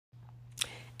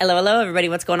Hello, everybody.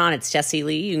 What's going on? It's Jessie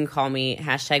Lee. You can call me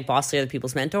 #BossLee or the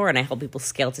People's Mentor, and I help people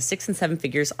scale to 6 and 7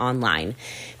 figures online.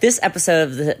 This episode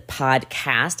of the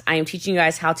podcast, I am teaching you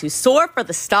guys how to soar for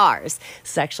the stars.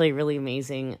 This is actually a really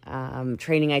amazing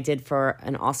training I did for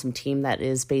an awesome team that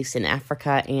is based in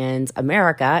Africa and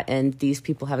America, and these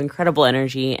people have incredible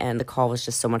energy, and the call was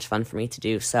just so much fun for me to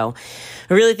do. So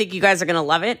I really think you guys are going to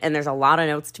love it, and there's a lot of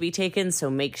notes to be taken, so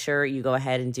make sure you go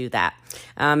ahead and do that.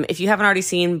 If you haven't already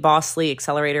seen, Boss Lee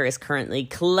Accelerator is currently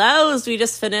closed. We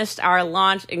just finished our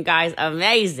launch, and guys,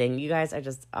 amazing. You guys are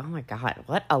just, oh my God,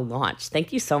 what a launch.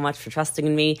 Thank you so much for trusting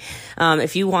in me.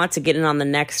 If you want to get in on the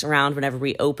next round whenever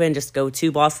we open, just go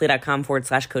to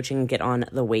bosslee.com/coaching and get on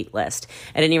the wait list.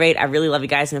 At any rate, I really love you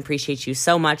guys and appreciate you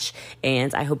so much,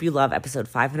 and I hope you love episode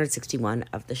 561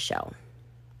 of the show.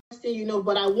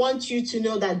 But I want you to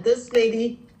know that this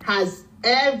lady has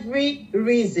every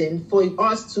reason for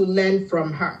us to learn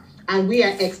from her. And we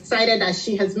are excited that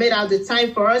she has made out the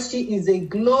time for us. She is a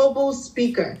global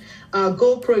speaker.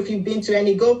 GoPro, if you've been to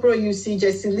any GoPro, you see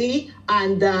Jessie Lee.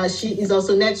 And she is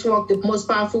also Network, the Most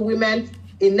Powerful Women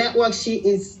in Network. She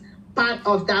is part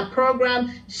of that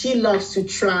program. She loves to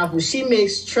travel. She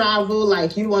makes travel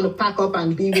like you want to pack up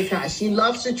and be with her. She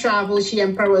loves to travel. She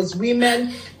empowers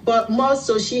women. But more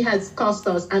so, she has cost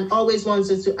us and always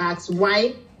wants us to ask,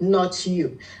 why not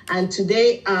you? And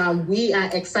today we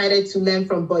are excited to learn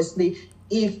from Boss Lee.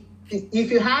 If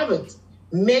you haven't,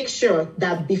 make sure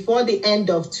that before the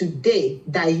end of today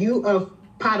that you are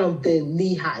part of the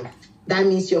Lee Hive. That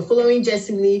means you're following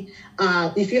Jessie Lee.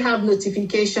 If you have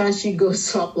notifications, she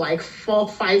goes up like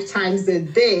 4-5 times a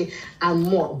day and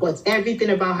more. But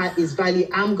everything about her is value.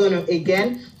 I'm gonna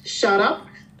again shut up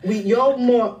with your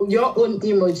own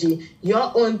emoji,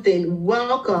 your own thing.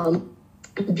 Welcome.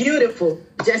 Beautiful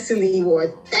Jessie Lee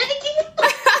Ward. Thank you.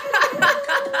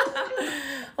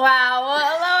 Wow. Well,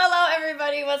 hello,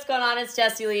 everybody. What's going on? It's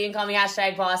Jessie Lee. You can call me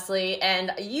 #BossLee.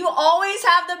 And you always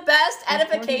have the best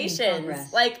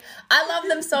edifications. Like, I love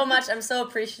them so much. I'm so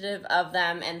appreciative of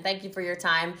them. And thank you for your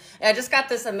time. I just got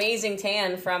this amazing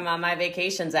tan from my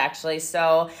vacations, actually.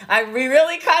 So I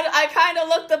kind of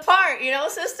look the part,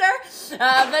 sister?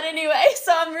 But anyway,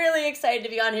 so I'm really excited to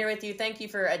be on here with you. Thank you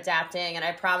for adapting. And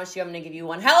I promise you I'm going to give you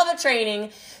one hell of a training.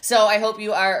 So I hope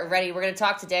you are ready. We're going to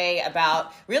talk today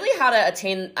about really how to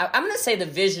attain, I'm going to say, the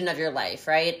vision of your life,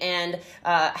 right? And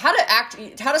how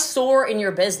to soar in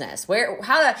your business,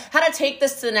 how to take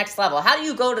this to the next level. How do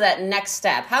you go to that next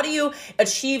step? How do you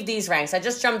achieve these ranks? I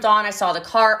just jumped on, I saw the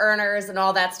car earners and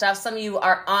all that stuff. Some of you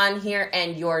are on here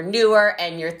and you're newer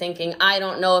and you're thinking, I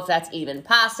don't know if that's even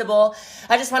possible.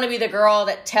 I just want to be the girl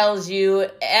that tells you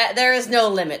there is no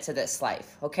limit to this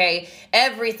life, okay?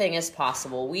 Everything is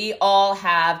possible. We all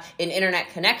have an internet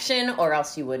connection, or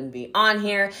else you wouldn't be on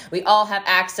here. We all have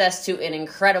access to an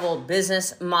incredible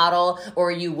business model, or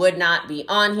you would not be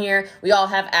on here. We all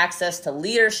have access to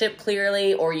leadership,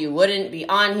 clearly, or you wouldn't be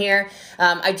on here.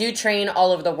 I do train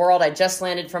all over the world. I just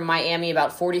landed from Miami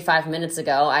about 45 minutes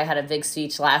ago. I had a big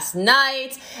speech last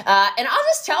night. And I'll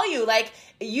just tell you,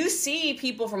 you see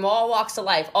people from all walks of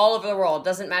life, all over the world.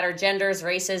 Doesn't matter genders,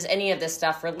 races, any of this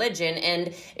stuff, religion,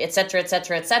 and et cetera, et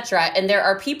cetera, et cetera. And there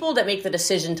are people that make the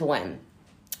decision to win.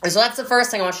 So that's the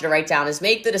first thing I want you to write down, is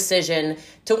make the decision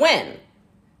to win.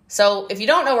 So if you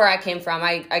don't know where I came from,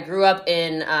 I grew up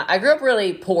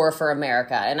really poor for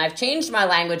America. And I've changed my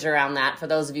language around that for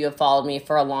those of you who have followed me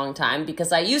for a long time,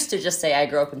 because I used to just say I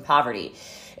grew up in poverty.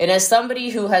 And as somebody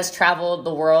who has traveled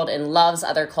the world and loves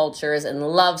other cultures and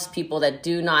loves people that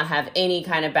do not have any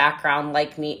kind of background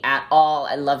like me at all,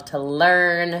 I love to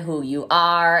learn who you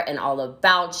are and all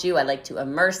about you. I like to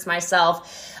immerse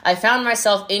myself. I found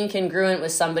myself incongruent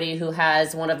with somebody who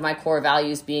has one of my core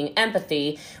values being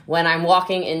empathy when I'm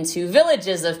walking into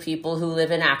villages of people who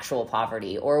live in actual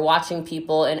poverty, or watching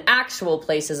people in actual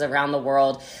places around the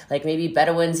world, like maybe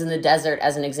Bedouins in the desert,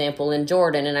 as an example, in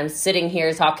Jordan. And I'm sitting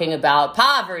here talking about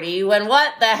poverty when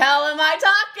what the hell am I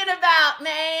talking about,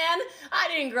 man? I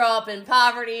didn't grow up in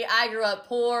poverty. I grew up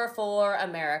poor for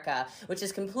America, which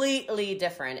is completely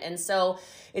different. And so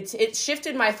it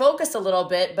shifted my focus a little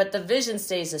bit, but the vision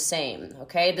stays the same,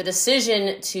 okay? The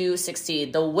decision to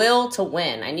succeed, the will to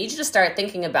win. I need you to start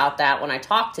thinking about that when I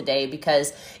talk today,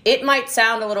 because it might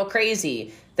sound a little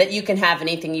crazy that you can have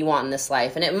anything you want in this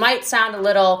life. And it might sound a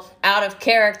little out of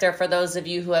character for those of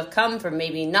you who have come from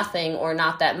maybe nothing or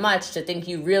not that much to think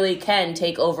you really can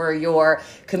take over your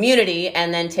community,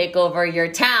 and then take over your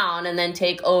town, and then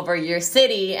take over your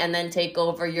city, and then take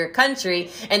over your country,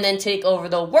 and then take over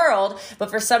the world. But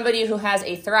for somebody who has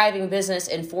a thriving business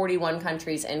in 41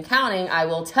 countries and counting, I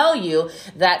will tell you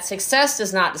that success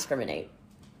does not discriminate.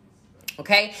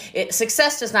 Okay?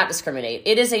 Success does not discriminate.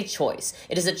 It is a choice.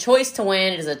 It is a choice to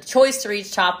win. It is a choice to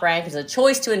reach top rank. It is a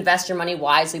choice to invest your money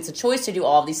wisely. It's a choice to do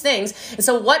all of these things. And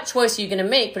so what choice are you going to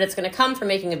make? But it's going to come from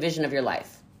making a vision of your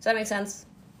life. Does that make sense?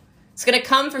 It's going to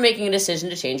come from making a decision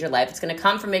to change your life. It's going to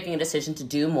come from making a decision to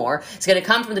do more. It's going to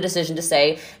come from the decision to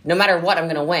say, no matter what, I'm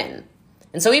going to win.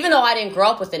 And so even though I didn't grow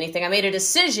up with anything, I made a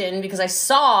decision because I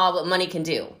saw what money can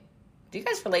do. Do you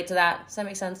guys relate to that? Does that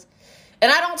make sense?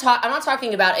 And I'm not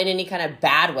talking about in any kind of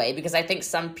bad way, because I think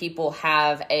some people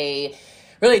have a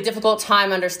really difficult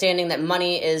time understanding that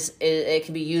money it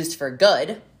can be used for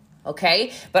good.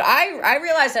 Okay. But I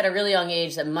realized at a really young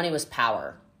age that money was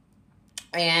power.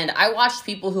 And I watched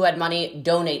people who had money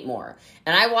donate more.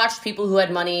 And I watched people who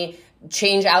had money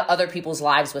change out other people's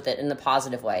lives with it in the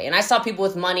positive way. And I saw people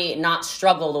with money not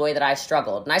struggle the way that I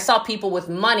struggled. And I saw people with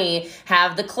money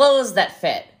have the clothes that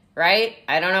fit, right?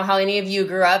 I don't know how any of you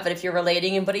grew up, but if you're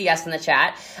relating, and put a yes in the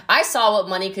chat. I saw what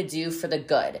money could do for the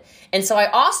good. And so I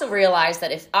also realized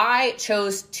that if I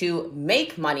chose to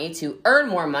make money, to earn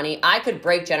more money, I could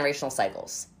break generational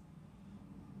cycles.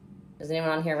 Does anyone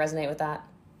on here resonate with that?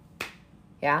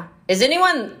 Yeah? Is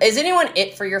anyone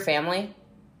it for your family?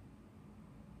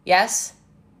 Yes?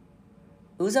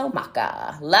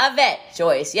 Uzomaka. Love it.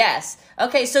 Joyce, yes.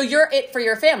 Okay, so you're it for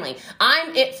your family.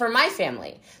 I'm it for my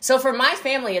family. So for my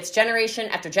family, it's generation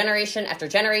after generation after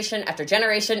generation after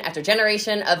generation after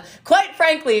generation of, quite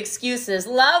frankly, excuses.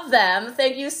 Love them.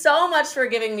 Thank you so much for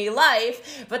giving me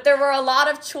life. But there were a lot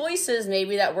of choices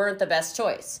maybe that weren't the best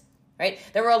choice, right?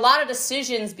 There were a lot of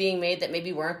decisions being made that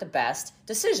maybe weren't the best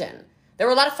decision. There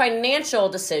were a lot of financial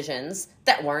decisions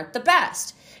that weren't the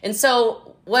best. And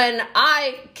so when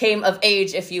I came of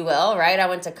age, if you will, right, I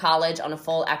went to college on a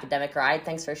full academic ride.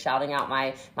 Thanks for shouting out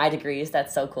my degrees.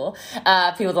 That's so cool.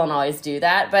 People don't always do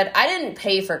that, but I didn't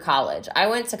pay for college. I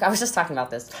was just talking about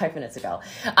this 5 minutes ago.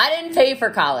 I didn't pay for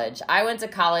college. I went to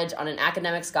college on an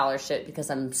academic scholarship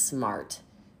because I'm smart,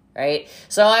 right?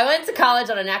 So I went to college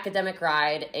on an academic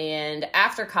ride, and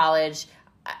after college,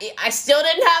 I still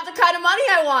didn't have the kind of money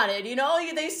I wanted. You know,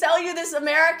 they sell you this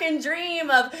American dream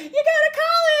of you go to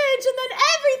college and then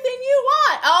everything you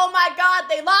want. Oh my God,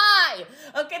 they lie.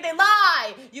 Okay, they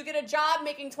lie. You get a job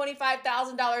making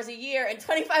 $25,000 a year, and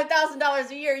 $25,000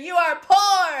 a year, you are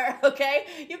poor. Okay,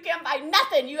 you can't buy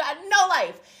nothing. You had no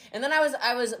life. And then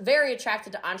I was very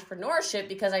attracted to entrepreneurship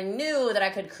because I knew that I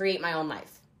could create my own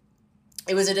life.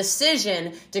 It was a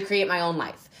decision to create my own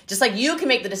life. Just like you can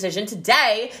make the decision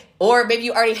today, or maybe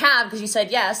you already have because you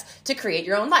said yes, to create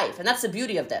your own life. And that's the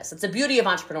beauty of this. It's the beauty of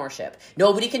entrepreneurship.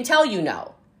 Nobody can tell you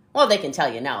no. Well, they can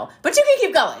tell you no, but you can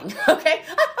keep going. Okay?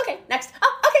 Oh, okay, next.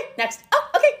 Oh, okay, next. Oh,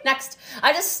 okay, next.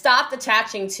 I just stopped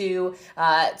attaching to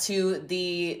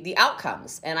the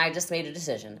outcomes, and I just made a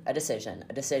decision. So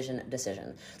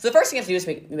the first thing you have to do is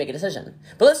make a decision.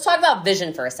 But let's talk about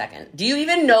vision for a second. Do you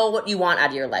even know what you want out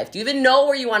of your life? Do you even know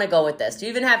where you want to go with this? Do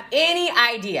you even have any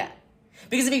idea?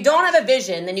 Because if you don't have a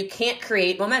vision, then you can't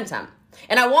create momentum.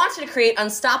 And I want you to create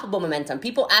unstoppable momentum.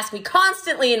 People ask me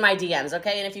constantly in my DMs,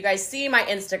 okay? And if you guys see my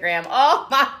Instagram, oh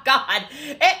my God,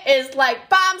 it is like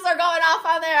bombs are going off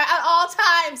on there at all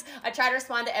times. I try to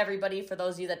respond to everybody. For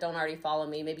those of you that don't already follow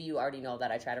me, maybe you already know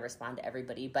that I try to respond to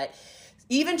everybody. But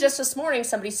even just this morning,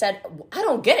 somebody said, I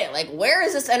don't get it. Like, where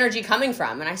is this energy coming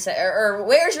from? And I said, or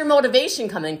where's your motivation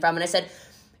coming from? And I said,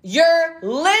 you're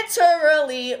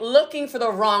literally looking for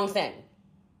the wrong thing.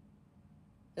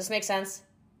 Does this make sense?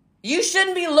 You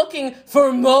shouldn't be looking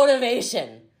for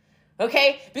motivation,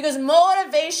 okay? Because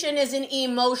motivation is an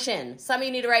emotion. Some of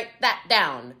you need to write that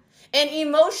down. And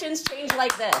emotions change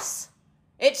like this.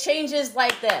 It changes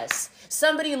like this.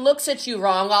 Somebody looks at you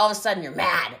wrong, all of a sudden you're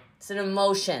mad. It's an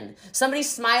emotion. Somebody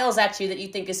smiles at you that you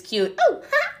think is cute. Oh,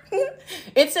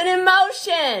 it's an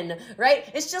emotion, right?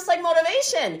 It's just like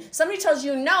motivation. Somebody tells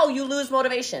you no, you lose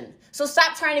motivation. So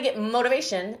stop trying to get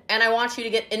motivation, and I want you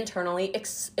to get internally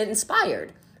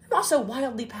inspired. I'm also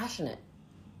wildly passionate,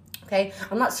 okay?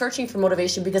 I'm not searching for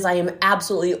motivation because I am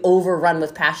absolutely overrun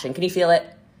with passion. Can you feel it?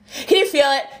 Can you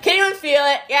feel it? Can anyone feel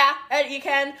it? Yeah, you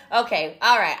can? Okay,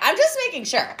 all right. I'm just making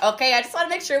sure, okay? I just want to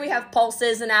make sure we have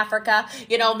pulses in Africa.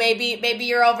 You know, maybe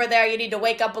you're over there. You need to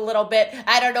wake up a little bit.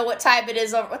 I don't know what time it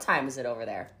is. What time is it over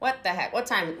there? What the heck? What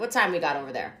time we got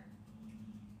over there?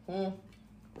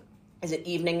 Is it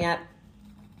evening yet?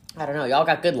 I don't know. Y'all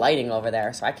got good lighting over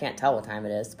there, so I can't tell what time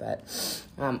it is. But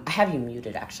I have you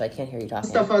muted, actually. I can't hear you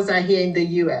talking. Most of us are here in the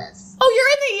U.S. Oh, you're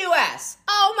in the U.S.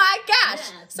 Oh, my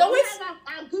gosh. Yeah, so it's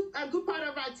a good part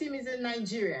of our team is in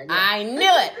Nigeria. Yeah. I knew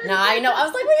it. No, I know. I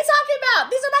was like, what are you talking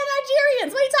about? These are my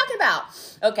Nigerians. What are you talking about?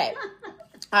 Okay.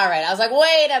 All right, I was like,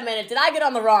 wait a minute, did I get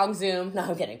on the wrong Zoom? No,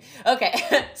 I'm kidding.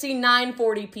 Okay, see,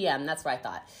 9:40 p.m., that's what I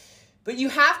thought. But you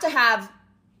have to have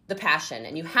the passion,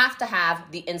 and you have to have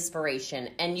the inspiration,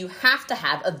 and you have to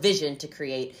have a vision to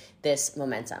create this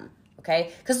momentum,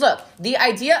 okay? Because look, the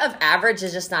idea of average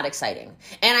is just not exciting.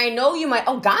 And I know you might,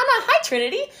 Ghana, hi,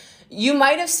 Trinity. You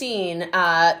might have seen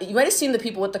the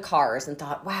people with the cars and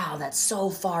thought, wow, that's so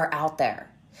far out there.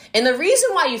 And the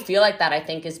reason why you feel like that, I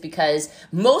think, is because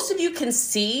most of you can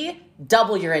see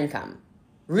double your income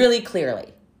really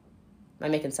clearly. Am I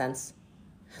making sense?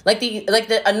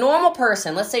 A normal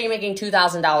person, let's say you're making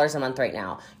 $2,000 a month right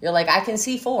now. You're like, I can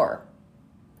see 4.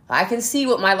 I can see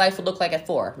what my life would look like at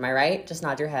 4. Am I right? Just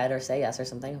nod your head or say yes or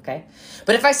something, okay?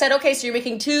 But if I said, okay, so you're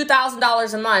making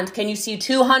 $2,000 a month, can you see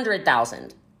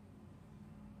 200,000?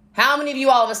 How many of you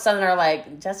all of a sudden are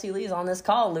like, Jessie Lee's on this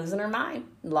call losing her mind,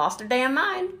 lost her damn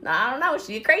mind? I don't know.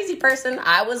 She's a crazy person.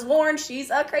 I was warned she's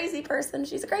a crazy person.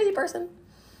 She's a crazy person.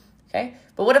 Okay.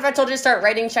 But what if I told you to start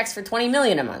writing checks for $20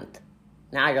 million a month?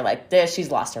 Now you're like, she's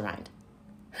lost her mind.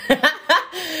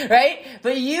 Right?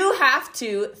 But you have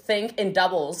to think in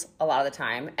doubles a lot of the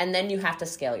time, and then you have to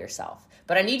scale yourself.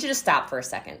 But I need you to stop for a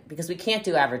second because we can't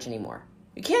do average anymore.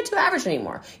 You can't do average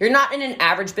anymore. You're not in an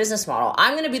average business model.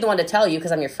 I'm going to be the one to tell you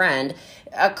because I'm your friend.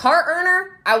 A car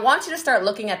earner, I want you to start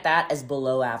looking at that as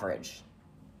below average.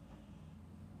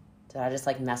 Did I just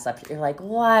mess up? You're like,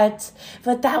 what?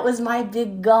 But that was my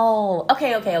big goal.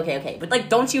 Okay. But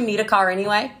don't you need a car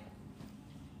anyway?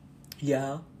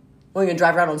 Yeah. We're going to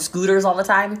drive around on scooters all the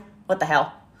time? What the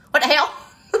hell?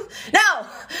 No,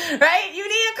 right? You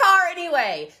need a car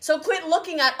anyway. So quit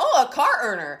looking at, a car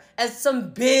earner as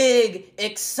some big,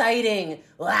 exciting,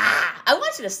 I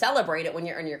want you to celebrate it when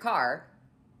you're in your car.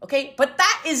 Okay? But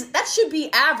that should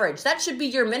be average. That should be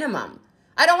your minimum.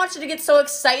 I don't want you to get so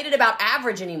excited about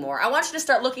average anymore. I want you to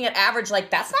start looking at average like,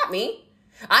 that's not me.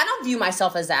 I don't view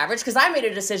myself as average because I made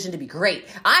a decision to be great.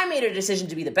 I made a decision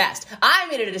to be the best. I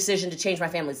made a decision to change my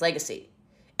family's legacy.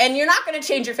 And you're not going to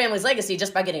change your family's legacy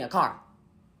just by getting a car.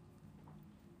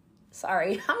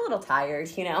 Sorry, I'm a little tired,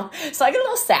 so I get a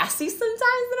little sassy sometimes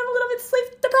and I'm a little bit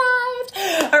sleep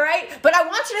deprived, all right? But I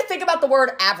want you to think about the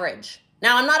word average.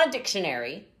 Now, I'm not a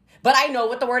dictionary, but I know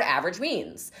what the word average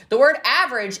means. The word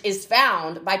average is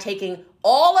found by taking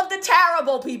all of the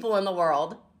terrible people in the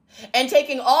world and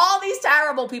taking all these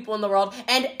terrible people in the world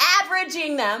and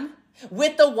averaging them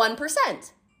with the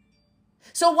 1%.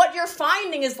 So what you're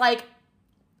finding is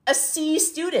a C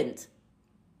student,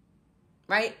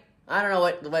 right? I don't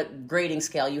know what grading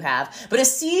scale you have, but a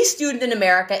C student in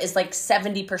America is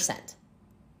 70%.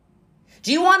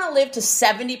 Do you want to live to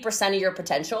 70% of your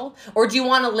potential, or do you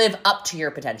want to live up to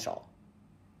your potential?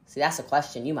 See, that's a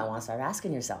question you might want to start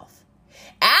asking yourself.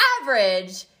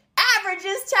 Average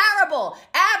is terrible.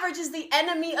 Average is the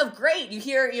enemy of great. You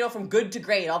hear, from good to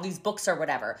great, all these books or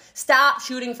whatever. Stop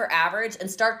shooting for average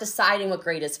and start deciding what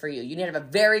great is for you. You need to have a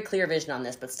very clear vision on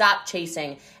this, but stop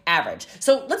chasing average.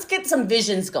 So let's get some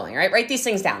visions going, right? Write these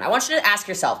things down. I want you to ask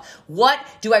yourself, what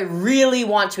do I really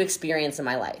want to experience in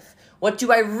my life? What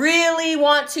do I really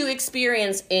want to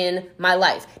experience in my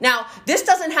life? Now, this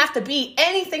doesn't have to be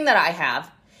anything that I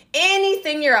have.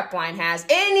 Anything your upline has,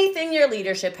 anything your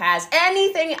leadership has,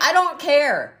 anything, I don't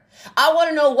care. I want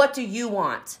to know, what do you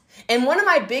want? And one of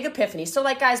my big epiphanies, so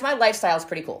guys, my lifestyle is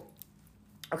pretty cool.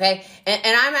 Okay? And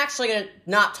I'm actually going to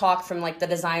not talk from the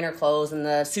designer clothes and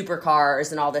the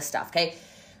supercars and all this stuff. Okay?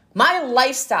 My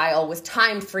lifestyle with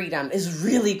time freedom is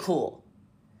really cool.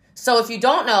 So if you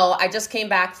don't know, I just came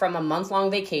back from a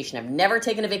month-long vacation. I've never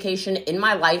taken a vacation in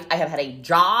my life. I have had a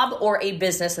job or a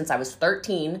business since I was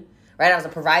 13. Right? I was a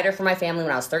provider for my family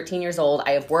when I was 13 years old.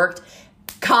 I have worked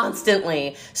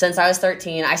constantly since I was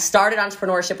 13. I started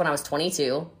entrepreneurship when I was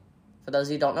 22. For those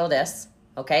of you who don't know this,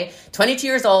 okay? 22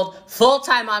 years old,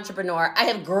 full-time entrepreneur. I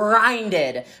have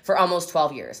grinded for almost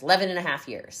 12 years, 11 and a half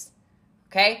years,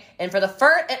 okay? And for the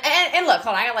first, and look,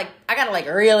 hold on, I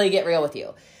gotta really get real with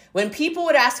you. When people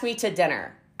would ask me to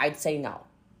dinner, I'd say no,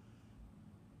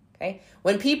 okay?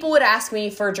 When people would ask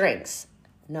me for drinks,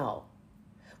 no.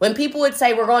 When people would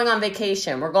say, we're going on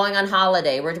vacation, we're going on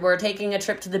holiday, we're taking a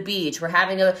trip to the beach, we're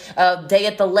having a day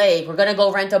at the lake, we're going to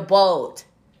go rent a boat.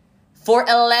 For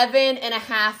 11 and a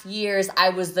half years, I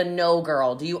was the no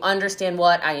girl. Do you understand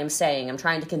what I am saying? I'm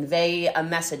trying to convey a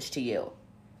message to you.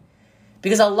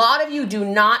 Because a lot of you do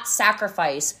not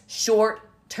sacrifice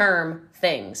short-term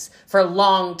things for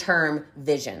long-term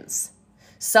visions.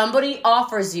 Somebody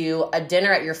offers you a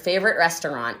dinner at your favorite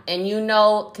restaurant and you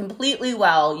know completely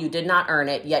well you did not earn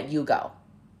it, yet you go,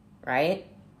 right?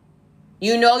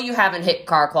 You know you haven't hit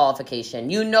car qualification.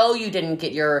 You know you didn't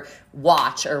get your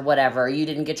watch or whatever. You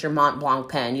didn't get your Mont Blanc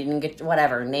pen. You didn't get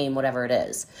whatever, name whatever it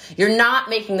is. You're not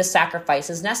making the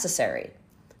sacrifices necessary.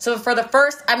 So for the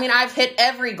first, I've hit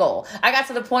every goal. I got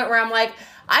to the point where I'm like,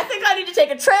 I think I need to take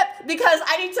a trip because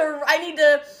I need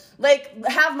to like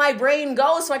have my brain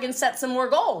go so I can set some more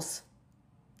goals.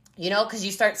 Because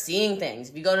you start seeing things.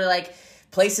 If you go to like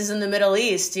places in the Middle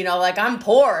East, like I'm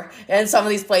poor in some of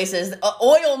these places.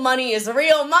 Oil money is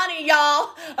real money, y'all.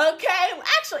 Okay.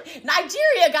 Actually,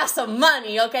 Nigeria got some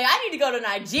money. Okay. I need to go to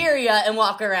Nigeria and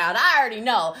walk around. I already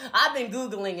know. I've been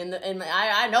Googling and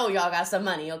I know y'all got some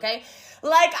money. Okay.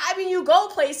 Like, you go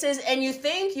places and you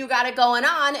think you got it going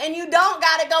on and you don't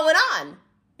got it going on.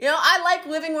 I like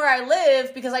living where I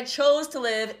live because I chose to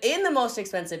live in the most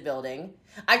expensive building.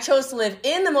 I chose to live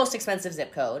in the most expensive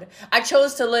zip code. I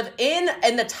chose to live in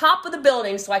the top of the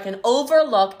building so I can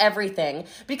overlook everything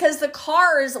because the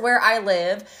cars where I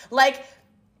live,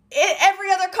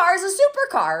 every other car is a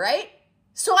supercar, right?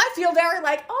 So I feel very I'm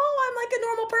like a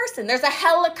normal person. There's a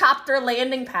helicopter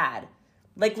landing pad,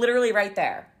 literally right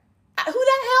there. Who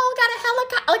the hell got a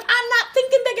helicopter? I'm not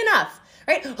thinking big enough.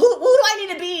 Right? Who do I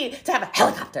need to be to have a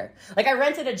helicopter? I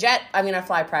rented a jet. I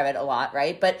fly private a lot,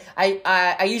 right? But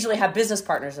I usually have business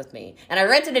partners with me. And I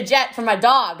rented a jet for my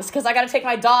dogs because I got to take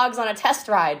my dogs on a test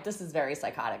ride. This is very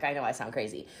psychotic. I know I sound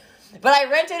crazy. But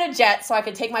I rented a jet so I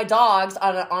could take my dogs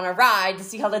on a ride to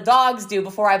see how the dogs do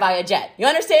before I buy a jet. You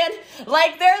understand? There's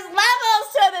levels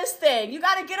to this thing. You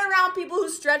got to get around people who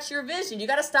stretch your vision. You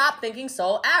got to stop thinking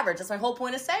so average. That's my whole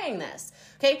point of saying this.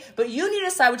 Okay? But you need to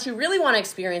decide what you really want to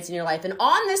experience in your life. And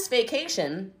on this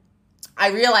vacation, I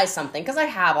realized something because I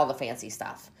have all the fancy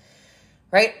stuff.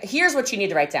 Right? Here's what you need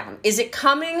to write down. Is it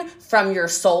coming from your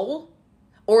soul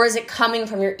or is it coming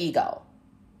from your ego?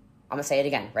 I'm going to say it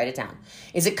again. Write it down.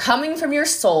 Is it coming from your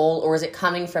soul or is it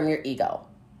coming from your ego?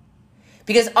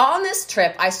 Because on this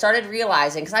trip, I started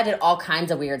realizing, because I did all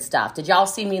kinds of weird stuff. Did y'all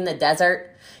see me in the desert?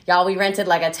 Y'all, we rented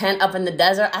a tent up in the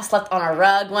desert. I slept on a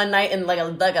rug one night and like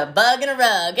a bug in a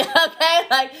rug. Okay?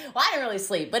 I didn't really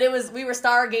sleep, but we were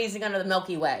stargazing under the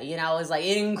Milky Way. It was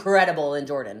incredible in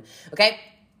Jordan. Okay?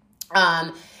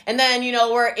 And then,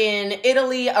 we're in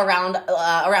Italy around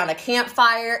a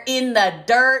campfire in the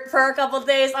dirt for a couple of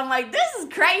days. I'm like, this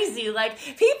is crazy.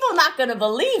 People not going to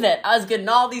believe it. I was getting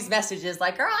all these messages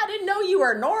girl, I didn't know you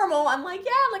were normal. I'm like,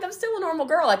 yeah, I'm still a normal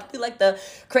girl. I could do the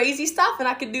crazy stuff and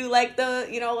I could do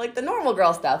the normal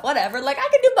girl stuff, whatever. I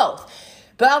could do both.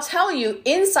 But I'll tell you,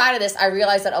 inside of this, I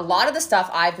realized that a lot of the stuff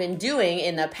I've been doing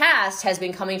in the past has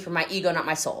been coming from my ego, not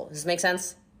my soul. Does this make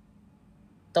sense?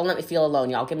 Don't let me feel alone,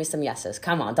 y'all. Give me some yeses.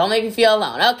 Come on. Don't make me feel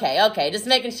alone. Okay. Just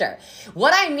making sure.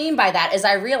 What I mean by that is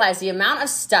I realized the amount of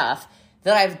stuff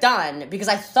that I've done because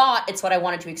I thought it's what I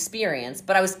wanted to experience,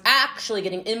 but I was actually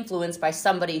getting influenced by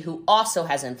somebody who also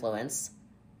has influence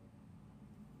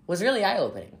was really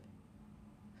eye-opening.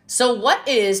 So what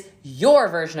is your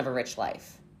version of a rich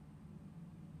life?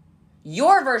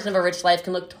 Your version of a rich life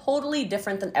can look totally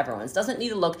different than everyone's. It doesn't need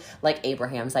to look like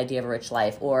Abraham's idea of a rich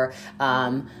life or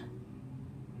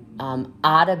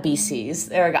Ada BC's.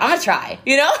 There we go. I'm going to try,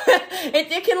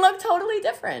 it can look totally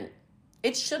different.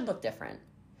 It should look different.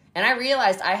 And I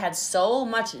realized I had so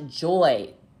much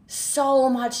joy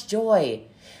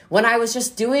when I was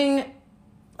just doing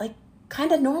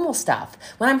kind of normal stuff.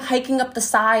 When I'm hiking up the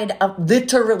side of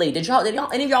literally,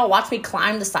 any of y'all watch me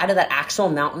climb the side of that actual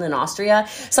mountain in Austria?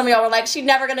 Some of y'all were like, she's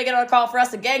never going to get on a call for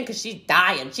us again because she's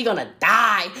dying. She's going to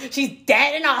die. She's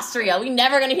dead in Austria. We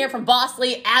never going to hear from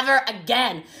Bosley ever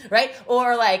again. Right?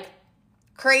 Or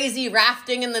crazy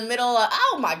rafting in the middle of,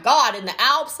 oh my God, in the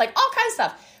Alps, all kinds of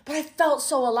stuff. But I felt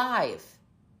so alive.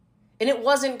 And it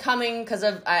wasn't coming because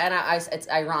of, it's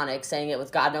ironic saying it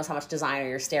with God knows how much designer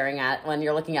you're staring at when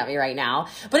you're looking at me right now.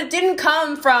 But it didn't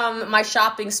come from my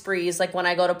shopping sprees, when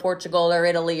I go to Portugal or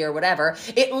Italy or whatever.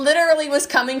 It literally was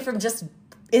coming from just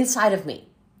inside of me.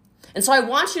 And so I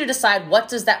want you to decide, what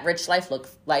does that rich life look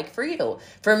like for you?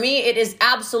 For me, it is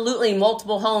absolutely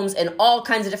multiple homes in all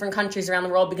kinds of different countries around the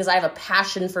world because I have a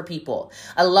passion for people.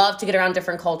 I love to get around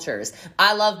different cultures.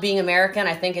 I love being American.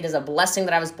 I think it is a blessing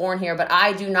that I was born here, but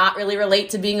I do not really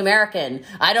relate to being American.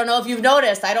 I don't know if you've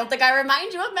noticed. I don't think I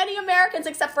remind you of many Americans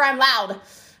except for I'm loud.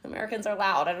 Americans are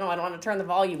loud. I don't know. I don't want to turn the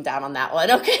volume down on that one.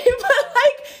 Okay. But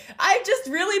I just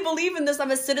really believe in this.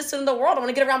 I'm a citizen of the world. I want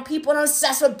to get around people and I'm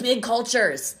obsessed with big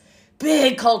cultures.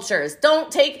 Big cultures.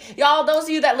 Don't take, y'all, those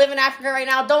of you that live in Africa right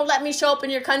now, don't let me show up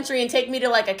in your country and take me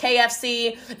to a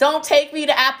KFC. Don't take me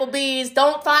to Applebee's. I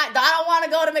don't want to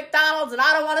go to McDonald's and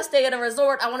I don't want to stay at a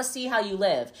resort. I want to see how you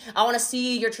live. I want to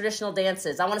see your traditional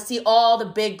dances. I want to see all the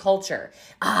big culture.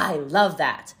 I love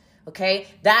that. Okay?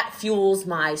 That fuels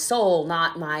my soul,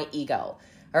 not my ego.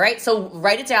 All right, so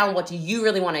write it down. What do you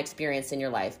really want to experience in your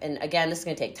life? And again, this is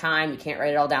going to take time. You can't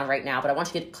write it all down right now, but I want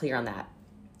you to get clear on that.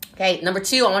 Okay, number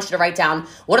 2, I want you to write down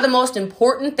what are the most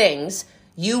important things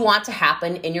you want to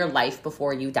happen in your life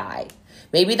before you die.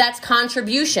 Maybe that's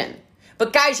contribution.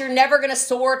 But guys, you're never going to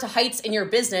soar to heights in your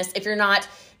business if you're not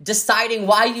deciding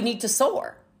why you need to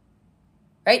soar.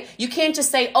 Right? You can't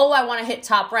just say, oh, I want to hit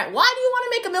top rent. Why do you want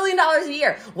to make $1 million a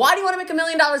year? Why do you want to make $1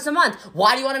 million a month?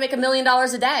 Why do you want to make $1 million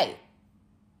a day?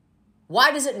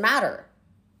 Why does it matter?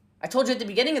 I told you at the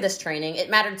beginning of this training, it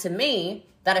mattered to me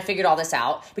that I figured all this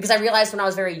out because I realized when I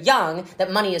was very young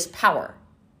that money is power.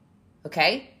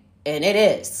 Okay? And it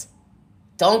is.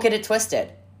 Don't get it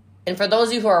twisted. And for those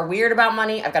of you who are weird about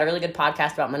money, I've got a really good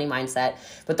podcast about money mindset.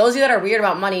 But those of you that are weird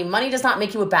about money, money does not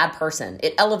make you a bad person.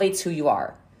 It elevates who you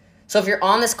are. So if you're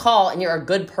on this call and you're a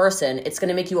good person, it's going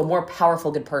to make you a more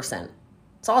powerful good person.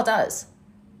 That's all it does.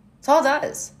 That's all it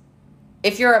does.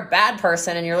 If you're a bad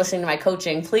person and you're listening to my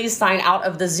coaching, please sign out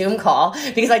of the Zoom call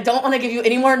because I don't want to give you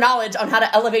any more knowledge on how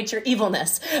to elevate your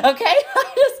evilness. Okay?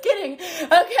 I'm just kidding. Okay?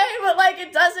 But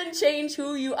it doesn't change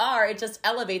who you are. It just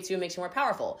elevates you and makes you more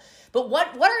powerful. But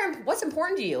what's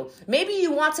important to you? Maybe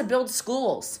you want to build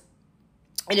schools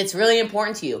and it's really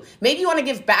important to you. Maybe you want to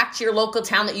give back to your local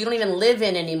town that you don't even live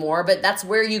in anymore, but that's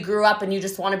where you grew up and you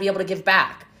just want to be able to give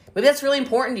back. Maybe that's really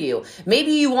important to you.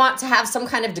 Maybe you want to have some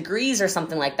kind of degrees or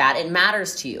something like that. It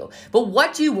matters to you. But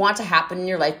what do you want to happen in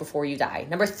your life before you die?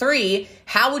 Number 3,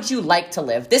 how would you like to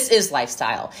live? This is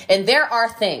lifestyle. And there are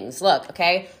things. Look,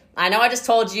 okay? I know I just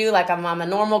told you I'm a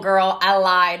normal girl. I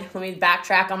lied. Let me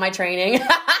backtrack on my training. I'm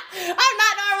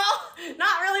not normal.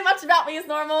 Not really much about me is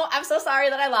normal. I'm so sorry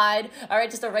that I lied. All right,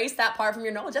 just erase that part from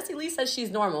your normal. Jessie Lee says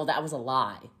she's normal. That was a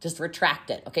lie. Just retract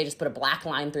it. Okay, just put a black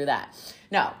line through that.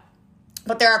 No.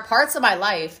 But there are parts of my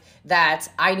life that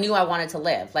I knew I wanted to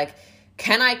live.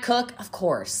 Can I cook? Of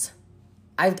course.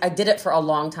 I did it for a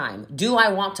long time. Do I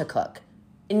want to cook?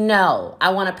 No. I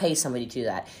want to pay somebody to do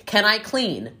that. Can I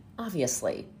clean?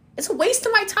 Obviously. It's a waste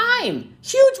of my time.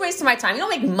 Huge waste of my time. You don't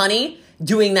make money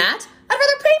doing that. I'd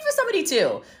rather pay for somebody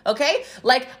to, okay?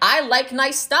 I like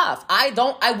nice stuff.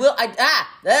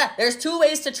 There's 2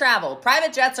 ways to travel.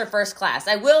 Private jets or first class.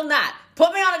 I will not.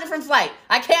 Put me on a different flight.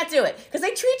 I can't do it. Because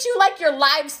they treat you like your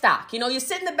livestock. You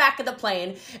sit in the back of the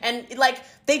plane and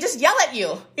they just yell at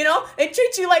you. They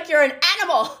treat you like you're an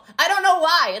animal. I don't know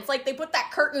why. It's they put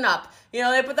that curtain up.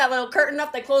 They put that little curtain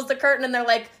up. They close the curtain and they're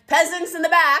like peasants in the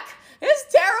back.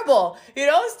 It's terrible.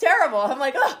 It's terrible. I'm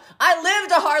I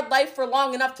lived a hard life for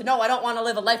long enough to know I don't want to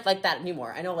live a life like that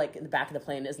anymore. I know in the back of the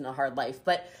plane isn't a hard life,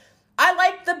 but I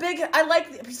like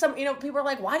some, people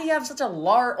are why do you have such a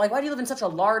large, why do you live in such a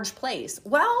large place?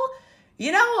 Well,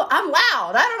 I'm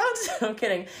loud. I don't know. I'm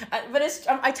kidding. But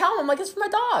I tell them it's for my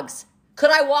dogs.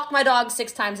 Could I walk my dog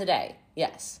 6 times a day?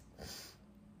 Yes.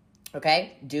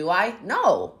 Okay. Do I?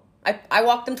 No. I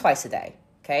walk them twice a day.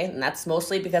 Okay, and that's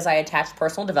mostly because I attached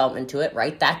personal development to it.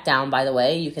 Write that down, by the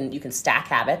way. You can stack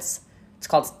habits. It's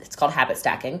called habit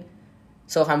stacking.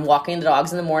 So if I'm walking the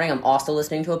dogs in the morning, I'm also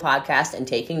listening to a podcast and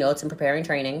taking notes and preparing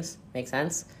trainings. Make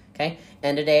sense? Okay.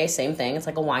 End of day, same thing. It's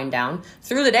like a wind down.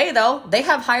 Through the day, though, they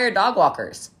have hired dog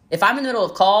walkers. If I'm in the middle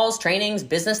of calls, trainings,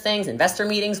 business things, investor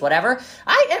meetings, whatever,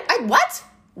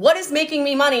 what is making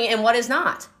me money and what is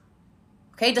not?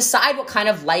 Okay. Decide what kind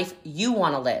of life you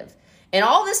want to live. And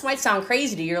all this might sound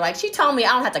crazy to you. You're she told me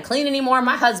I don't have to clean anymore.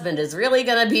 My husband is really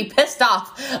going to be pissed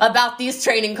off about these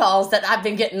training calls that I've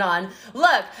been getting on.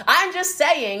 Look, I'm just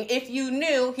saying, if you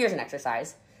knew, here's an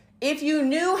exercise. If you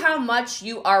knew how much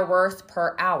you are worth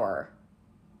per hour,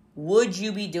 would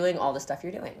you be doing all the stuff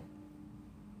you're doing?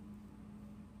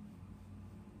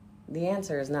 The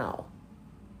answer is no.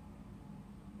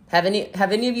 Have any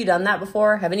of you done that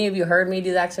before? Have any of you heard me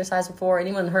do the exercise before?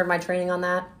 Anyone heard my training on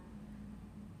that?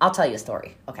 I'll tell you a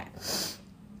story. Okay.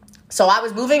 So I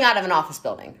was moving out of an office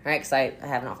building, right? Because I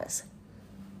have an office.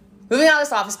 Moving out of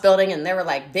this office building, and there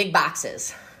were big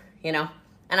boxes, And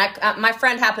my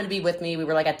friend happened to be with me. We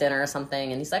were at dinner or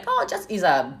something, and he's he's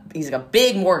a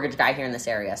big mortgage guy here in this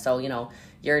area. So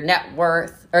your net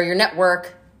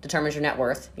work determines your net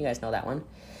worth. You guys know that one.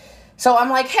 So I'm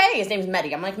hey, his name's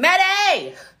Mehdi. I'm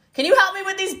Mehdi, can you help me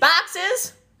with these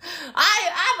boxes?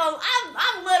 I'm little,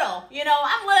 I'm little.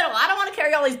 I don't want to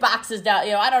carry all these boxes down.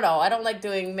 I don't know. I don't like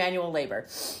doing manual labor.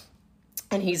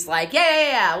 And he's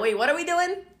yeah. Wait, what are we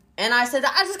doing? And I said,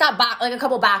 I just got a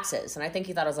couple boxes. And I think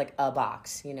he thought it was a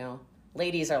box,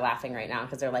 Ladies are laughing right now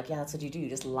because they're like, yeah, that's what you do. You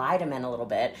just lie to men a little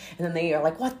bit. And then they are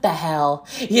like, what the hell?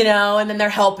 And then they're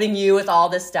helping you with all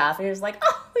this stuff. And you're just like,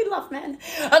 oh, we love men.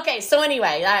 Okay, so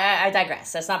anyway, I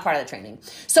digress. That's not part of the training.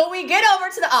 So we get over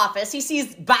to the office. He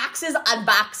sees boxes on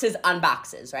boxes on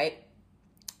boxes, right?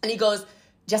 And he goes,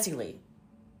 Jessie Lee.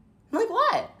 I'm like,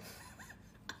 what?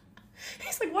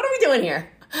 He's like, what are we doing here?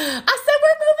 I said,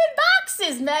 we're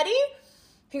moving boxes, Medi.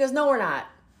 He goes, no, we're not.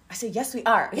 I said, yes, we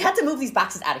are. We have to move these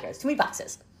boxes out of here. It's too many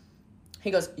boxes.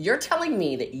 He goes, you're telling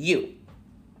me that you,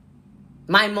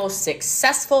 my most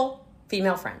successful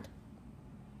female friend,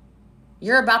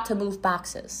 you're about to move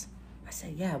boxes. I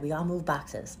said, yeah, we all move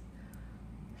boxes.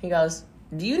 He goes,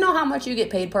 do you know how much you get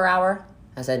paid per hour?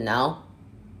 I said, no.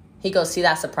 He goes, see,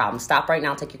 that's the problem. Stop right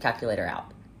now. Take your calculator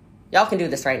out. Y'all can do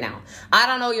this right now. I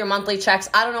don't know your monthly checks.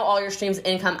 I don't know all your streams of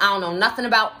income. I don't know nothing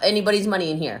about anybody's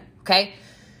money in here, okay?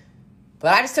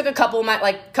 But I just took a couple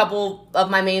of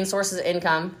my main sources of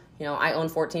income. I own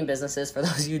 14 businesses, for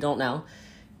those of you who don't know.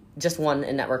 Just one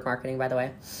in network marketing, by the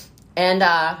way. And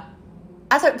I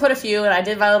put a few, and I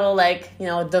did my little,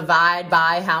 divide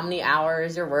by how many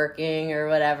hours you're working or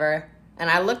whatever. And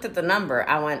I looked at the number.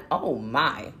 I went, oh,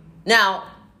 my. Now,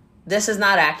 this is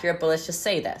not accurate, but let's just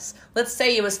say this. Let's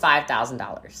say it was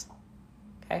 $5,000.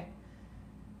 Okay?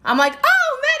 I'm like,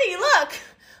 oh, Medi, look.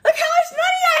 Look how much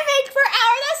money I make per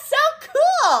hour. That's so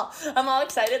cool. I'm all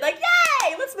excited, like,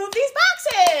 yay, let's move these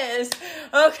boxes.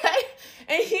 Okay?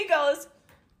 And he goes,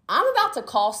 I'm about to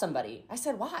call somebody. I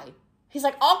said, why? He's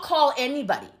like, I'll call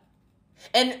anybody.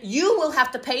 And you will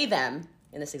have to pay them,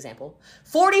 in this example,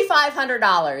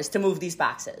 $4,500 to move these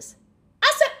boxes.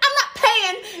 I said, I'm not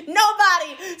paying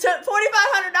nobody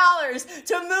 $4,500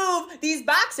 to move these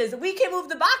boxes. We can move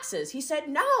the boxes. He said,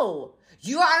 no,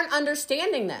 you aren't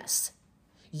understanding this.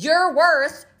 You're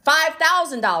worth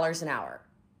 $5,000 an hour.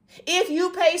 If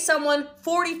you pay someone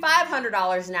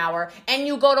 $4,500 an hour and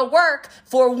you go to work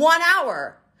for 1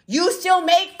 hour, you still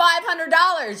make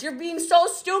 $500. You're being so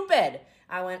stupid.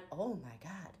 I went, oh my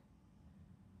God.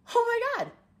 Oh my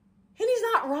God. And he's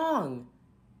not wrong.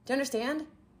 Do you understand?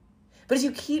 But if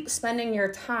you keep spending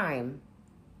your time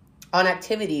on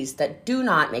activities that do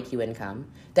not make you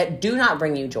income, that do not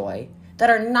bring you joy, that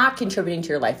are not contributing to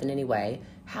your life in any way,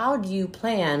 how do you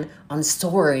plan on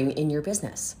soaring in your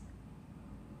business?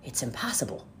 It's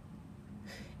impossible.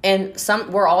 And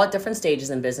we're all at different stages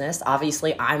in business.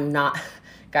 Obviously, I'm not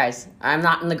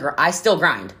I still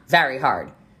grind very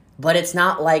hard, but it's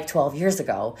not like 12 years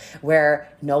ago where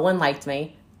no one liked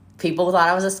me. People thought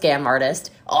I was a scam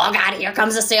artist. Oh God, here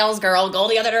comes a sales girl. Go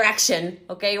the other direction.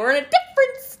 Okay, we're in a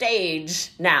different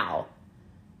stage now.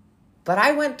 But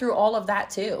I went through all of that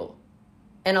too.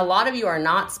 And a lot of you are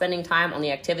not spending time on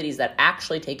the activities that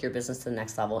actually take your business to the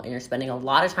next level, and you're spending a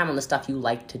lot of time on the stuff you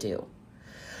like to do.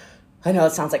 I know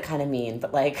it sounds like kind of mean,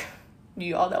 but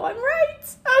you all know I'm right.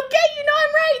 Okay, you know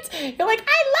I'm right. You're like,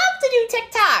 I love to do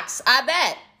TikToks. I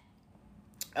bet.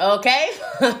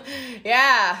 Okay?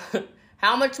 Yeah.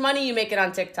 How much money you making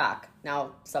on TikTok?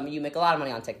 Now, some of you make a lot of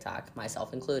money on TikTok,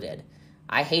 myself included.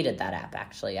 I hated that app,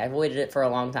 actually. I avoided it for a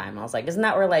long time. I was like, isn't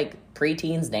that where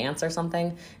preteens dance or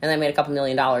something? And I made a couple $1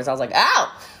 million. I was like,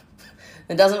 ow,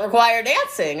 it doesn't require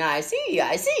dancing. I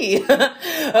see.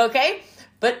 Okay?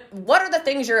 But what are the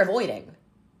things you're avoiding?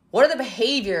 What are the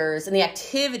behaviors and the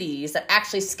activities that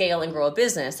actually scale and grow a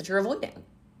business that you're avoiding?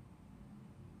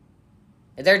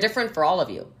 They're different for all of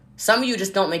you. Some of you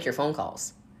just don't make your phone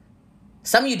calls.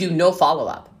 Some of you do no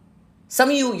follow-up. Some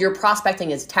of you, your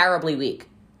prospecting is terribly weak.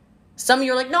 Some of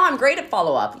you are like, no, I'm great at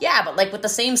follow-up. Yeah, but with the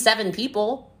same 7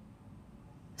 people.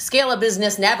 Scale a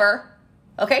business never.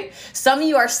 Okay? Some of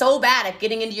you are so bad at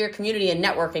getting into your community and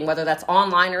networking, whether that's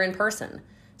online or in person.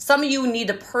 Some of you need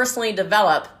to personally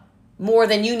develop more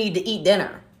than you need to eat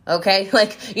dinner. Okay?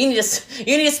 You need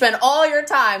to spend all your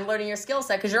time learning your skill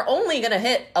set because you're only going to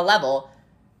hit a level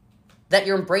that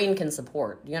your brain can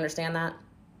support. Do you understand that?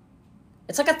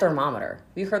 It's like a thermometer.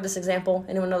 Have you heard this example?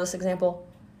 Anyone know this example?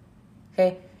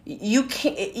 Okay? You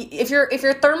can't, if your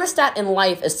thermostat in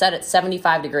life is set at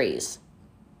 75 degrees,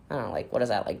 I don't know, what is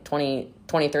that,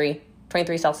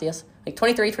 23 Celsius?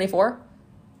 23, 24?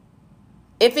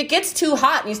 If it gets too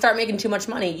hot and you start making too much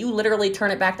money, you literally turn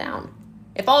it back down.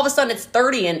 If all of a sudden it's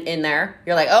 30 in there,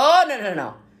 you're like, oh,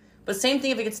 no. But same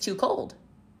thing if it gets too cold.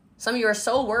 Some of you are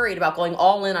so worried about going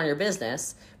all in on your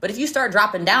business, but if you start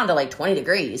dropping down to 20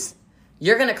 degrees,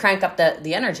 you're going to crank up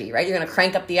the energy, right? You're going to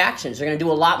crank up the actions. You're going to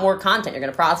do a lot more content. You're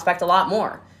going to prospect a lot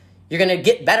more. You're going to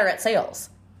get better at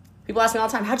sales. People ask me all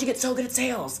the time, how'd you get so good at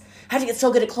sales? How'd you get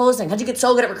so good at closing? How'd you get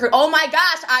so good at recruiting? Oh my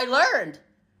gosh, I learned.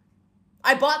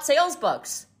 I bought sales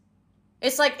books.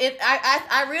 It's like,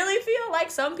 I really feel like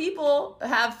some people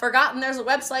have forgotten there's a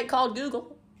website called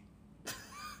Google.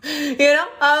 You know,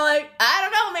 I'm like, I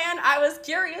don't know, man. I was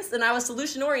curious and I was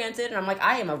solution oriented. And I'm like,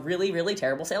 I am a really, really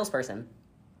terrible salesperson.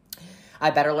 I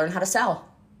better learn how to sell.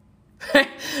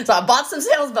 So I bought some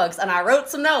sales books and I wrote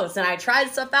some notes and I tried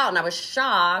stuff out and I was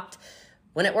shocked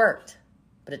when it worked,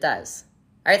 but it does.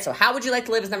 All right. So how would you like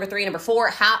to live is number 3. Number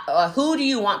 4, who do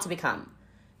you want to become?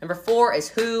 Number 4 is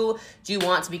who do you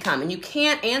want to become? And you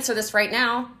can't answer this right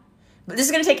now, but this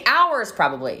is going to take hours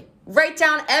probably. Write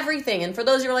down everything. And for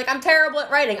those of you who are like, I'm terrible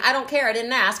at writing, I don't care, I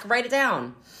didn't ask, write it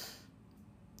down.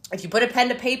 If you put a pen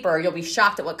to paper, you'll be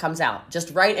shocked at what comes out.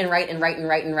 Just write and write and write and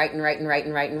write and write and write and write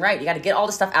and write and write. You got to get all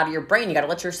the stuff out of your brain. You got to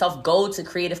let yourself go to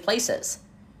creative places.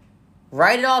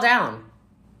 Write it all down.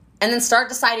 And then start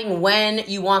deciding when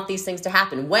you want these things to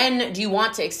happen. When do you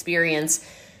want to experience,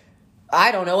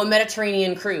 I don't know, a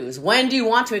Mediterranean cruise? When do you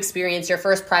want to experience your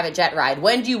first private jet ride?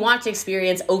 When do you want to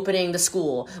experience opening the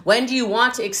school? When do you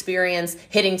want to experience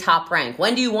hitting top rank?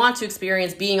 When do you want to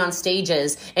experience being on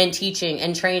stages and teaching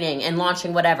and training and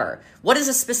launching whatever? What is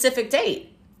a specific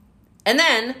date? And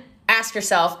then ask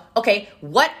yourself, okay,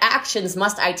 what actions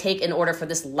must I take in order for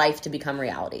this life to become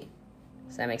reality?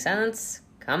 Does that make sense?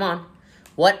 Come on.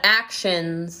 What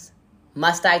actions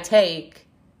must I take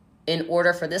in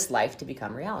order for this life to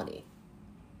become reality?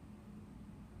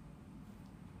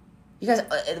 You guys,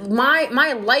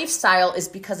 my lifestyle is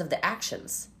because of the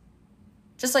actions,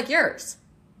 just like yours.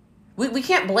 We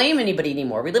can't blame anybody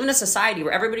anymore. We live in a society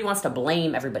where everybody wants to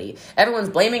blame everybody. Everyone's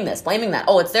blaming this, blaming that.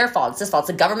 Oh, it's their fault. It's this fault.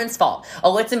 It's the government's fault.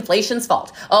 Oh, it's inflation's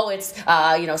fault. Oh, it's,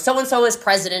 so-and-so is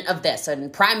president of this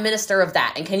and prime minister of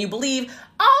that. And can you believe,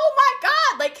 oh my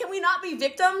God, like, can we not be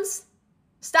victims?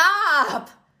 Stop.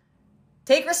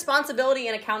 Take responsibility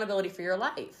and accountability for your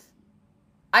life.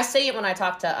 I say it when I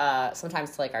talk to,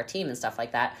 sometimes to like our team and stuff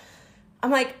like that. I'm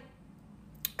like,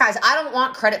 guys, I don't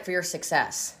want credit for your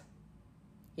success.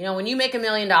 You know, when you make $1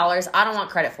 million, I don't want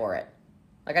credit for it.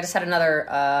 Like I just had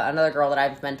another girl that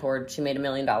I've mentored. She made $1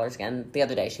 million again the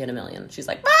other day. She hit $1 million. She's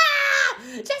like,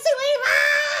 Jessie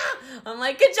Lee, I'm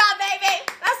like, good job, baby.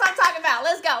 That's what I'm talking about.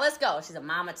 Let's go. She's a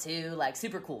mama too, like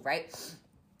super cool, right?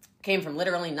 Came from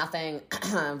literally nothing,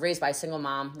 raised by a single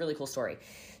mom. Really cool story.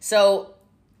 So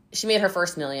she made her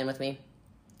first $1 million with me.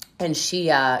 And she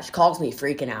calls me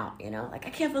freaking out, you know, like, I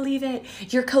can't believe it.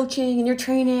 You're coaching and you're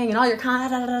training and all your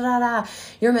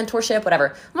your mentorship,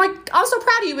 whatever. I'm like, I'm so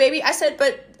proud of you, baby. I said,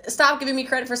 but stop giving me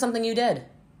credit for something you did.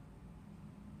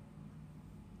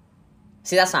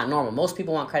 See, that's not normal. Most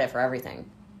people want credit for everything.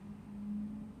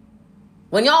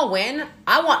 When y'all win,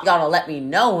 I want y'all to let me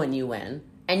know when you win.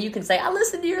 And you can say, I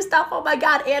listened to your stuff. Oh my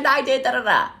God. And I did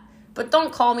But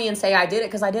don't call me and say I did it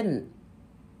because I didn't.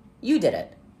 You did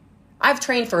it. I've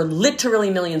trained for literally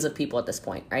millions of people at this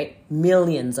point, right?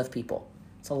 Millions of people.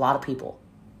 It's a lot of people.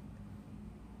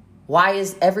 Why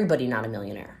is everybody not a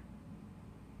millionaire?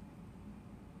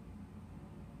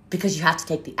 Because you have to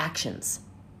take the actions.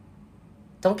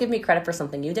 Don't give me credit for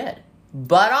something you did.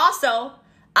 But also,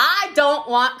 I don't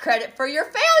want credit for your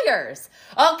failures,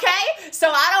 okay? So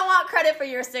I don't want credit for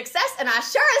your success, and I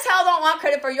sure as hell don't want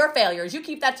credit for your failures. You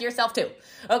keep that to yourself too,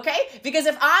 okay? Because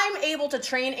if I'm able to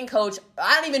train and coach,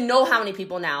 I don't even know how many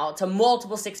people now to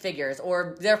multiple 6 figures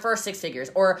or their first 6 figures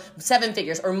or 7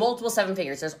 figures or multiple 7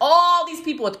 figures. There's all these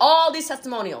people with all these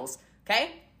testimonials,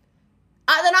 okay?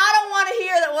 Then I don't want to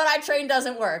hear that what I trained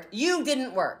doesn't work. You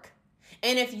didn't work.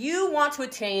 And if you want to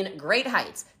attain great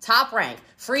heights, top rank,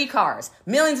 free cars,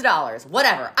 millions of dollars,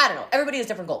 whatever, I don't know. Everybody has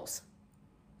different goals.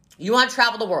 You want to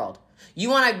travel the world. You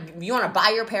want to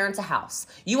buy your parents a house.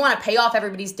 You want to pay off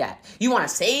everybody's debt. You want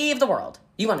to save the world.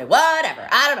 You want to whatever.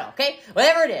 I don't know, okay?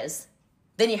 Whatever it is,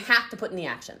 then you have to put in the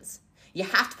actions. You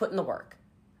have to put in the work.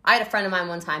 I had a friend of mine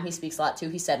one time, he speaks a lot too.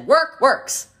 He said, work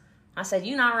works. I said,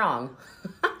 you're not wrong.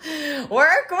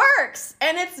 Work works.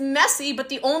 And it's messy, but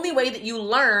the only way that you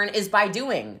learn is by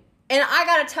doing. And I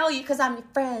got to tell you, because I'm your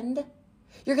friend,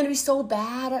 you're going to be so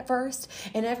bad at first,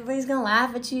 and everybody's going to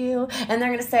laugh at you, and they're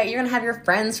going to say, you're going to have your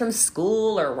friends from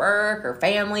school or work or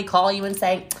family call you and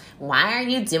say, why are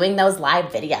you doing those live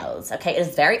videos? Okay,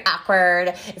 it's very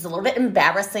awkward. It's a little bit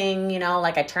embarrassing, you know,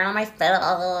 like I turn on my phone,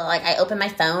 like I open my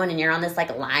phone and you're on this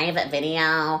like live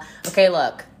video. Okay,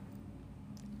 look.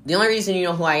 The only reason you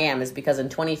know who I am is because in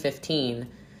 2015,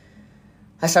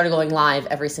 I started going live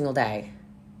every single day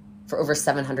for over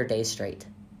 700 days straight.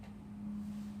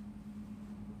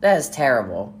 That is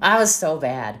terrible. I was so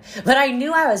bad. But I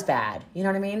knew I was bad. You know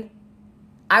what I mean?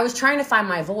 I was trying to find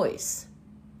my voice.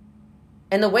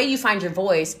 And the way you find your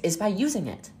voice is by using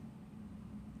it.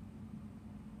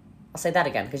 I'll say that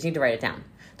again because you need to write it down.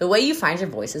 The way you find your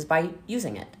voice is by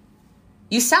using it.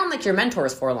 you sound like your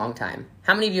mentors for a long time.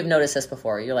 How many of you have noticed this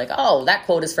before? You're like, oh, that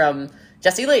quote is from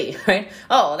Jessie Lee, right?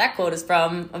 Oh, that quote is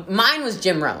from, mine was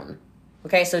Jim Rohn.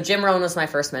 Okay, so Jim Rohn was my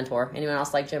first mentor. Anyone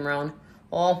else like Jim Rohn?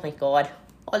 Oh my God.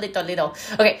 Oh, little.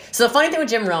 Okay, so the funny thing with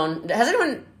Jim Rohn,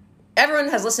 everyone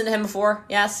has listened to him before?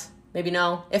 Yes? Maybe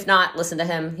no? If not, listen to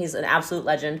him. He's an absolute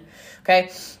legend.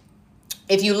 Okay?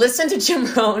 If you listen to Jim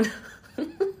Rohn,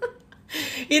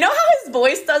 you know how his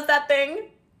voice does that thing?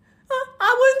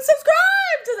 I wouldn't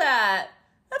subscribe to that.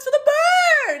 That's for the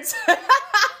birds.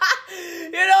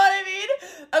 You know what I mean?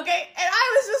 Okay, and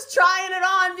I was just trying it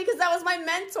on because that was my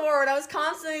mentor and I was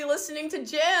constantly listening to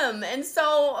Jim. And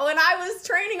so when I was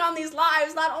training on these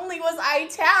lives, not only was I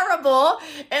terrible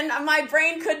and my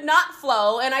brain could not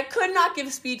flow and I could not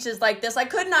give speeches like this, I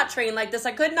could not train like this,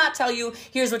 I could not tell you,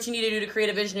 here's what you need to do to create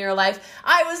a vision in your life.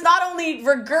 I was not only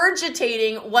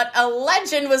regurgitating what a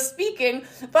legend was speaking,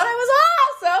 but I was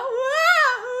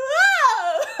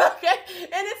also, okay,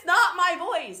 and it's not my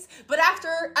voice. But after,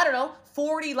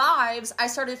 40 lives, I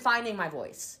started finding my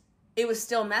voice. It was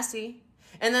still messy.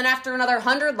 And then after another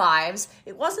 100 lives,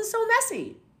 it wasn't so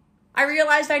messy. I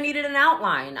realized I needed an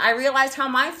outline. I realized how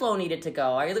my flow needed to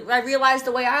go. I realized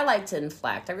the way I like to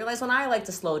inflect. I realized when I like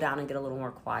to slow down and get a little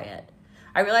more quiet.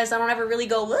 I realized I don't ever really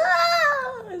go,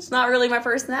 it's not really my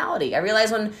personality. I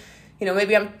realized when,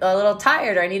 maybe I'm a little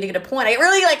tired or I need to get a point. I get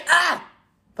really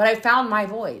but I found my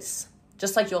voice.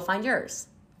 Just like you'll find yours.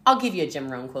 I'll give you a Jim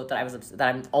Rohn quote that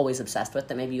I'm always obsessed with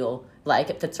that maybe you'll like.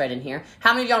 It fits right in here.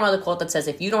 How many of y'all know the quote that says,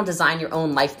 if you don't design your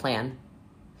own life plan,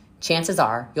 chances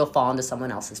are you'll fall into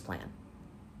someone else's plan.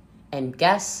 And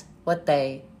guess what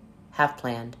they have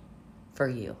planned for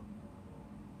you?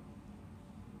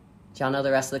 Do y'all know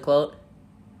the rest of the quote?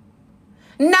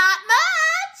 Not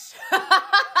much!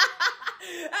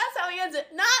 That's how he ends it.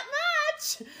 Not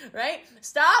much! Right?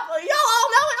 Stop. Y'all all know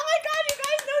it. Oh my God, you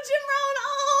guys know Jim Rohn.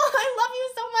 Oh, I love you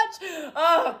so much.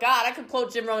 Oh God, I could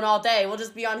quote Jim Rohn all day. We'll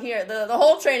just be on here. The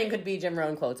whole training could be Jim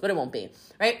Rohn quotes, but it won't be,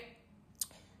 right?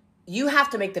 You have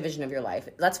to make the vision of your life.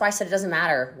 That's why I said it doesn't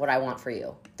matter what I want for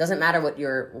you. It doesn't matter what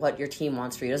your team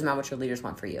wants for you. It doesn't matter what your leaders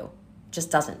want for you. It just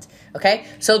doesn't. Okay?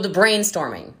 So the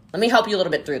brainstorming. Let me help you a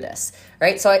little bit through this.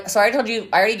 Right? So I told you,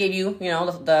 I already gave you,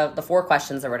 the 4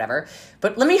 questions or whatever.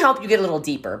 But let me help you get a little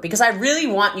deeper because I really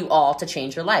want you all to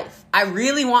change your life. I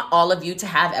really want all of you to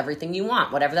have everything you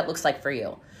want, whatever that looks like for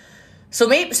you.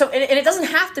 And it doesn't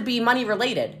have to be money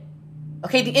related.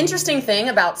 Okay, the interesting thing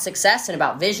about success and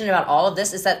about vision, about all of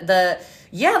this is that the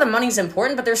money's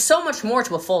important, but there's so much more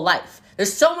to a full life.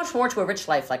 There's so much more to a rich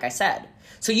life, like I said.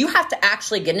 So you have to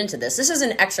actually get into this. This is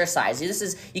an exercise.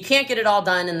 You can't get it all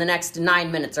done in the next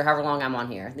 9 minutes or however long I'm on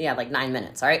here. Yeah, like 9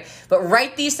 minutes, all right? But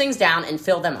write these things down and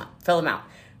fill them out.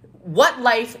 What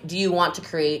life do you want to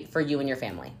create for you and your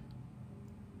family?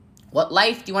 What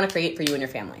life do you want to create for you and your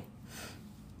family?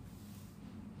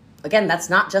 Again, that's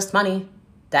not just money.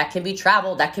 That can be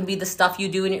travel. That can be the stuff you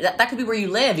do. That could be where you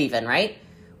live even, right?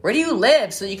 Where do you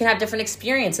live so that you can have different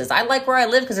experiences? I like where I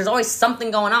live because there's always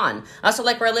something going on. I also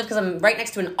like where I live because I'm right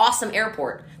next to an awesome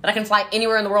airport that I can fly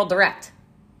anywhere in the world direct.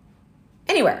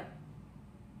 Anywhere.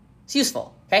 It's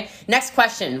useful, okay? Next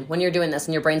question when you're doing this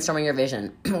and you're brainstorming your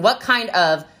vision. What kind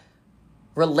of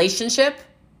relationship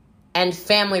and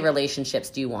family relationships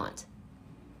do you want?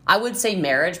 I would say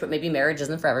marriage, but maybe marriage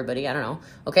isn't for everybody. I don't know.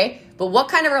 Okay? But what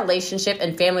kind of relationship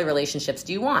and family relationships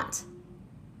do you want?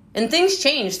 And things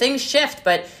change, things shift,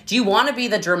 but do you want to be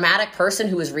the dramatic person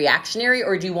who is reactionary,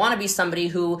 or do you want to be somebody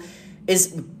who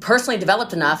is personally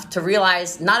developed enough to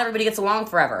realize not everybody gets along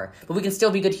forever, but we can still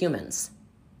be good humans?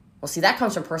 Well, see, that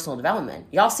comes from personal development.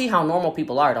 Y'all see how normal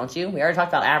people are, don't you? We already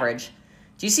talked about average.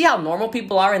 Do you see how normal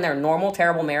people are in their normal,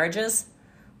 terrible marriages?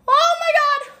 Oh my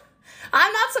God!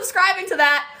 I'm not subscribing to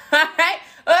that. All right?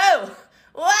 Oh,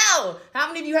 wow. How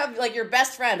many of you have, like, your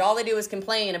best friend, all they do is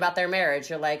complain about their marriage?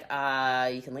 You're like,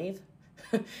 you can leave?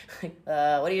 What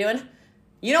are you doing?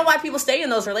 You know why people stay in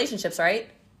those relationships, right?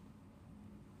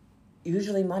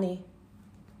 Usually money.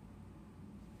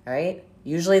 All right?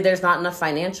 Usually there's not enough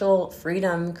financial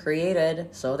freedom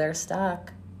created, so they're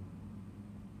stuck.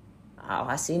 Oh,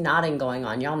 I see nodding going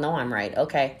on. Y'all know I'm right.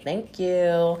 Okay, thank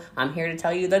you. I'm here to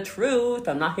tell you the truth.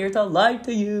 I'm not here to lie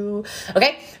to you.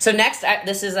 Okay, so next,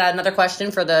 this is another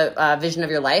question for the vision of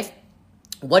your life.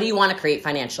 What do you want to create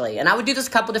financially? And I would do this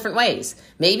a couple different ways.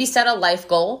 Maybe set a life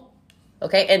goal,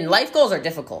 okay? And life goals are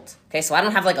difficult, okay? So I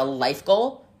don't have like a life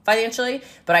goal financially,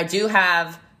 but I do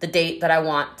have the date that I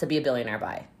want to be a billionaire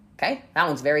by, okay? That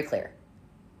one's very clear.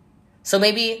 So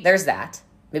maybe there's that.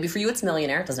 Maybe for you it's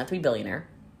millionaire. It doesn't have to be billionaire.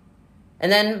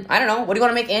 And then, I don't know, what do you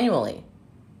want to make annually?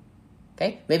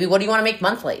 Okay, maybe what do you want to make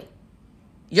monthly?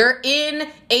 You're in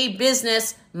a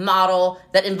business model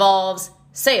that involves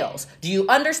sales. Do you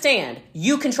understand?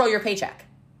 You control your paycheck.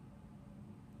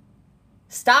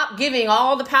 Stop giving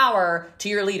all the power to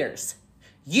your leaders.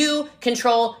 You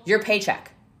control your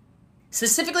paycheck.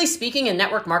 Specifically speaking, in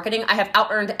network marketing, I have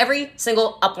out-earned every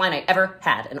single upline I ever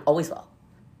had and always will.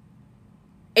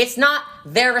 It's not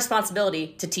their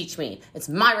responsibility to teach me. It's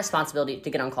my responsibility to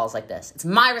get on calls like this. It's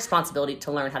my responsibility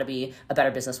to learn how to be a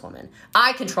better businesswoman.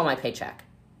 I control my paycheck.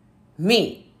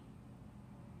 Me.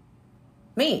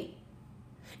 And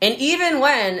even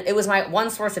when it was my one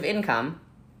source of income,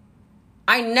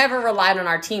 I never relied on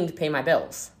our team to pay my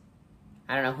bills.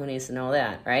 I don't know who needs to know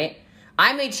that, right?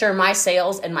 I made sure my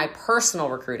sales and my personal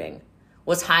recruiting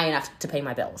was high enough to pay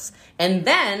my bills. And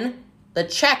then the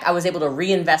check I was able to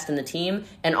reinvest in the team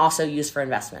and also use for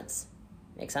investments.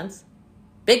 Make sense?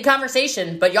 Big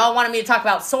conversation, but y'all wanted me to talk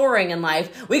about soaring in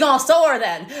life. We gonna soar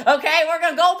then, okay? We're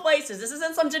gonna go places. This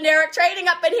isn't some generic trading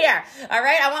up in here, all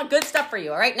right? I want good stuff for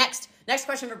you, all right? Next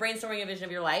question for brainstorming a vision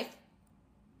of your life.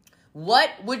 What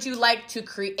would you like to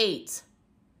create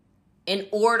in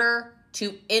order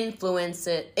to influence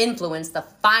the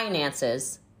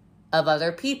finances of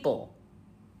other people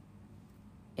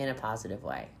in a positive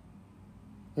way?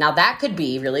 Now that could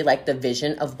be really like the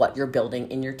vision of what you're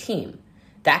building in your team.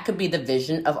 That could be the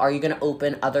vision of, are you going to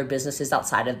open other businesses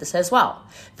outside of this as well?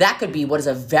 That could be what is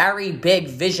a very big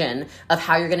vision of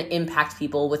how you're going to impact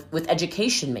people with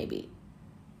education maybe.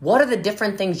 What are the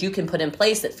different things you can put in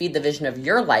place that feed the vision of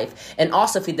your life and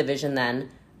also feed the vision then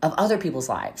of other people's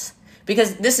lives?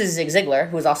 Because this is Zig Ziglar,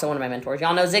 who is also one of my mentors.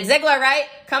 Y'all know Zig Ziglar, right?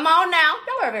 Come on now.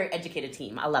 Y'all are a very educated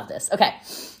team. I love this. Okay.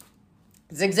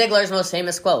 Zig Ziglar's most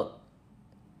famous quote: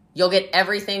 you'll get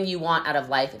everything you want out of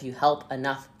life if you help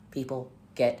enough people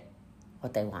get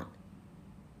what they want.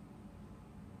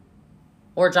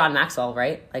 Or John Maxwell,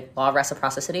 right? Like law of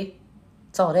reciprocity.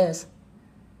 That's all it is.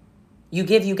 You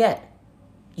give, you get.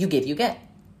 You give, you get.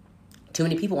 Too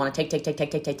many people want to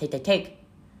take.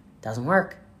 Doesn't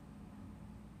work.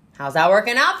 How's that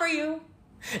working out for you?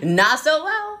 Not so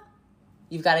well.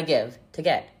 You've got to give to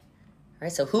get. All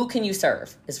right, so who can you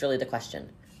serve is really the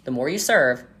question. The more you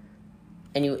serve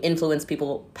and you influence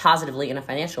people positively in a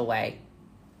financial way,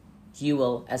 you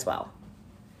will as well.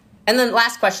 And then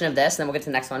last question of this, and then we'll get to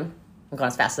the next one. I'm going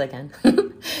as fast as I can.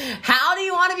 How do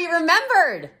you want to be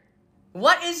remembered?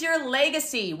 What is your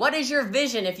legacy? What is your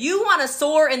vision? If you want to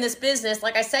soar in this business,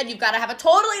 like I said, you've got to have a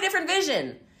totally different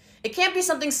vision. It can't be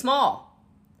something small.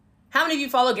 How many of you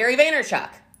follow Gary Vaynerchuk?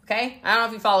 Okay? I don't know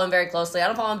if you follow him very closely. I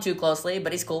don't follow him too closely,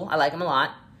 but he's cool. I like him a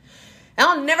lot. And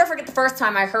I'll never forget the first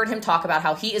time I heard him talk about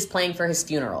how he is playing for his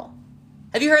funeral.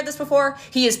 Have you heard this before?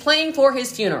 He is playing for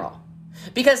his funeral.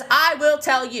 Because I will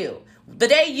tell you, the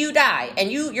day you die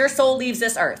and your soul leaves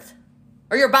this earth,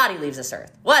 or your body leaves this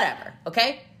earth, whatever,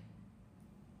 okay?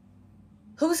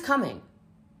 Who's coming?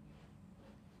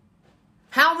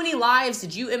 How many lives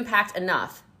did you impact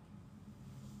enough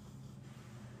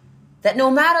that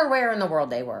no matter where in the world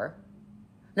they were,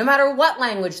 no matter what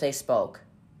language they spoke,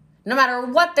 no matter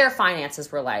what their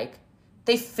finances were like,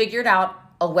 they figured out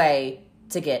a way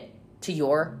to get to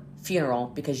your funeral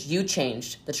because you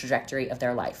changed the trajectory of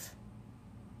their life?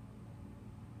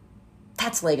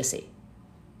 That's legacy.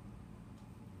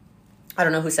 I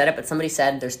don't know who said it, but somebody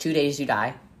said there's 2 days you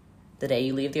die: the day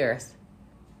you leave the earth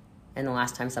and the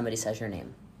last time somebody says your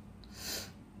name.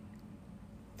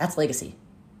 That's legacy.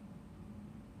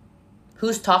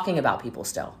 Who's talking about people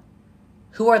still?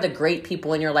 Who are the great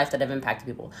people in your life that have impacted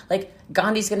people? Like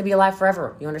Gandhi's going to be alive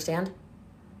forever. You understand?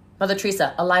 Mother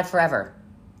Teresa, alive forever.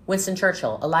 Winston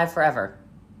Churchill, alive forever.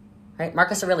 Right?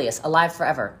 Marcus Aurelius, alive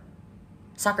forever.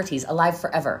 Socrates, alive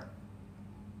forever.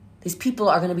 These people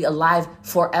are going to be alive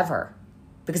forever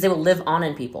because they will live on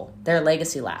in people. Their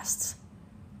legacy lasts.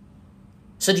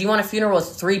 So do you want a funeral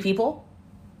with 3 people?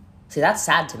 See, that's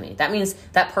sad to me. That means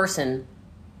that person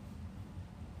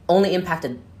only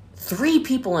impacted 3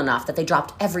 people enough that they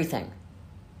dropped everything.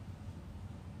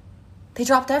 They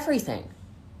dropped everything.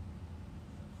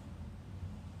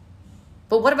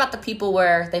 But what about the people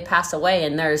where they pass away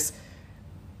and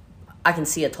I can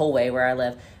see a tollway where I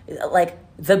live, like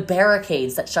the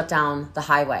barricades that shut down the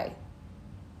highway,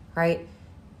 right?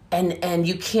 And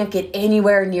you can't get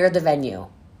anywhere near the venue.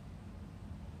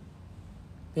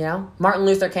 You know, Martin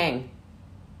Luther King,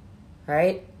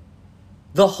 right?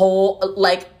 The whole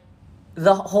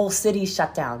city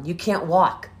shut down. You can't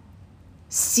walk.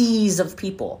 Seas of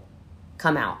people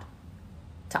come out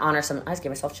to honor I just gave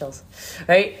myself chills,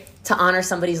 right? To honor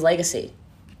somebody's legacy.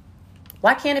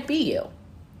 Why can't it be you?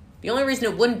 The only reason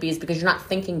it wouldn't be is because you're not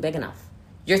thinking big enough.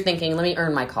 You're thinking, let me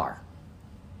earn my car.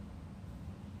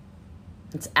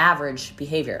 It's average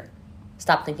behavior.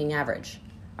 Stop thinking average.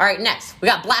 All right, next. We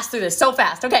got blast through this so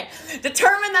fast. Okay,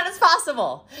 determine that it's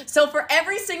possible. So for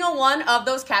every single one of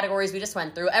those categories we just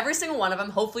went through, every single one of them,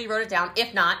 hopefully you wrote it down.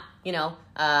 If not,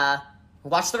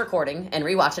 watch the recording and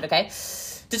rewatch it, okay?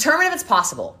 Determine if it's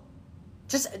possible.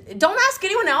 Just don't ask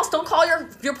anyone else. Don't call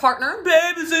your partner.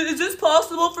 Babe, is this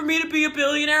possible for me to be a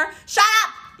billionaire? Shut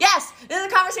up! Yes, this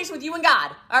is a conversation with you and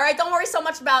God. All right, don't worry so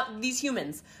much about these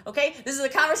humans, okay? This is a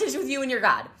conversation with you and your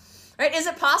God. Right? Is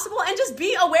it possible? And just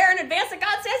be aware in advance that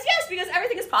God says yes, because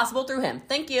everything is possible through him.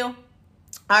 Thank you.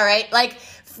 All right,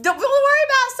 don't worry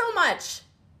about it so much.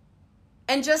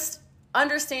 And just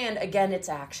understand, again, it's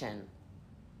action.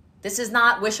 This is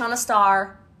not wish on a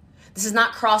star. This is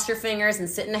not cross your fingers and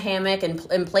sit in a hammock and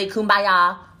play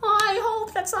kumbaya. Oh, I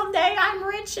hope that someday I'm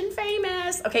rich and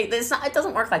famous. Okay, it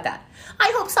doesn't work like that.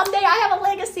 I hope someday I have a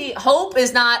legacy. Hope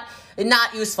is not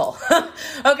useful.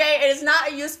 Okay, it is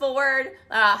not a useful word.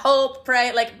 Hope,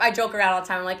 pray, I joke around all the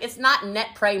time. I'm like, it's not net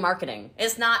pray marketing.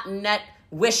 It's not net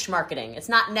wish marketing. It's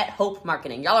not net hope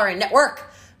marketing. Y'all are in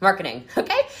network marketing,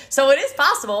 okay? So it is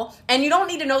possible, and you don't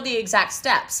need to know the exact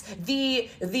steps. The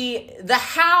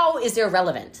how is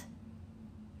irrelevant.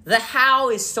 The how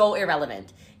is so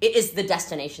irrelevant. It is the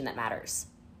destination that matters.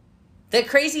 The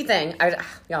crazy thing,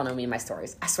 y'all know me and my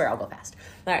stories. I swear I'll go fast.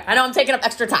 All right, I know I'm taking up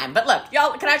extra time, but look,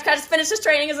 y'all, can I just finish this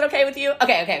training? Is it okay with you?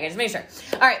 Okay, just make sure.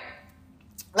 All right,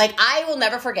 I will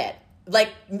never forget.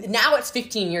 Now it's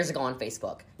 15 years ago on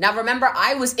Facebook. Now remember,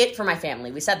 I was it for my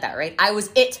family. We said that, right? I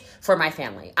was it for my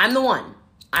family. I'm the one.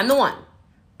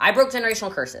 I broke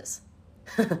generational curses.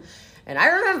 And I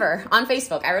remember on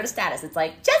Facebook, I wrote a status. It's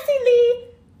like, Jessie Lee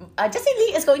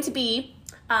is going to be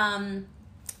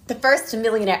the first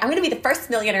millionaire. I'm going to be the first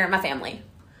millionaire in my family.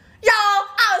 Y'all,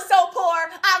 I was so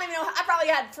poor. I don't even know. I probably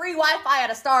had free Wi-Fi at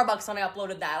a Starbucks when I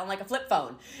uploaded that on a flip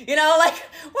phone. What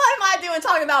am I doing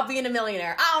talking about being a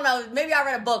millionaire? I don't know. Maybe I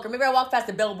read a book, or maybe I walked past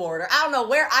a billboard, or I don't know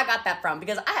where I got that from,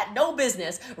 because I had no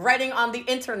business writing on the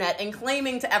internet and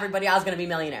claiming to everybody I was going to be a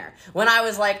millionaire when I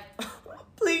was like,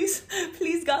 please,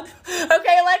 God. Okay,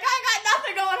 I got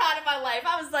nothing going on in my life.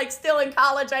 I was still in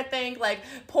college, I think,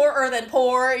 poorer than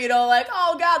poor,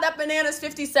 oh God, that banana's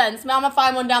 50 cents. Now I'm gonna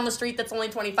find one down the street that's only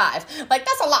 25.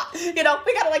 That's a lot. We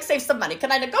gotta save some money.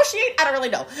 Can I negotiate? I don't really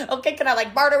know. Okay, can I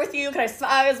barter with you? Can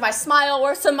I, is my smile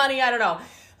worth some money? I don't know.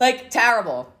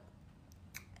 Terrible.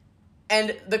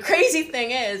 And the crazy thing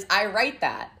is, I write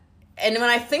that. And when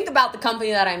I think about the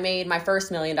company that I made my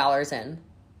first $1 million in,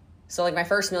 so my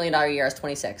first $1 million year, I was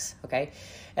 26, okay?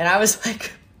 And I was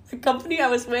the company I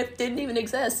was with didn't even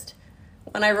exist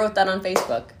when I wrote that on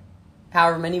Facebook,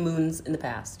 however many moons in the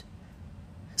past.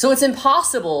 So it's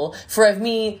impossible for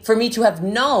me to have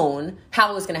known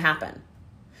how it was gonna happen.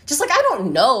 Just I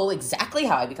don't know exactly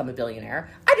how I become a billionaire.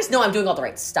 I just know I'm doing all the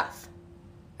right stuff.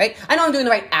 Right? I know I'm doing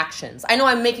the right actions. I know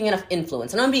I'm making enough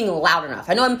influence. I know I'm being loud enough.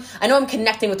 I know I'm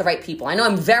connecting with the right people. I know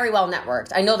I'm very well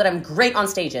networked. I know that I'm great on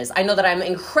stages. I know that I'm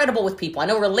incredible with people. I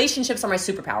know relationships are my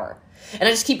superpower. And I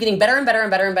just keep getting better and better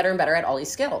and better and better and better at all these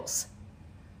skills.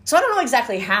 So I don't know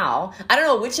exactly how. I don't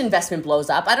know which investment blows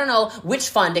up. I don't know which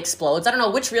fund explodes. I don't know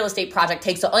which real estate project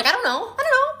takes I don't know.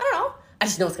 I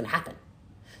just know it's going to happen.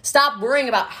 Stop worrying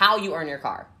about how you earn your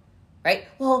car. Right?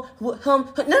 Well,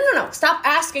 no. Stop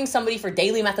asking somebody for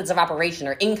daily methods of operation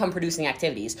or income producing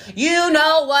activities. You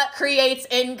know what creates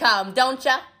income, don't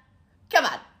you? Come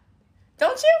on.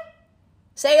 Don't you?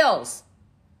 Sales.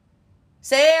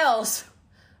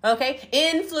 Okay?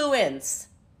 Influence.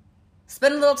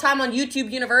 Spend a little time on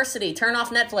YouTube University. Turn off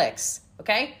Netflix.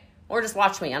 Okay? Or just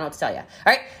watch me. I don't know what to tell you. All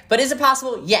right? But is it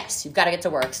possible? Yes. You've got to get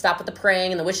to work. Stop with the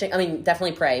praying and the wishing. I mean,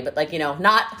 definitely pray, but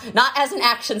not as an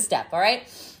action step. All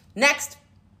right? Next,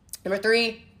 number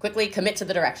 3, quickly commit to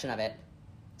the direction of it.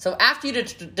 So after you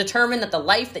determine that the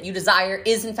life that you desire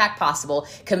is in fact possible,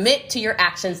 commit to your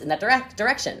actions in that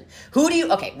direction.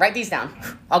 Write these down.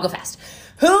 I'll go fast.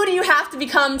 Who do you have to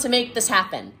become to make this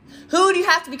happen? Who do you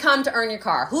have to become to earn your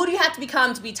car? Who do you have to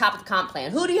become to be top of the comp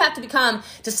plan? Who do you have to become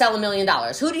to sell $1 million?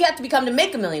 Who do you have to become to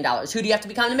make $1 million? Who do you have to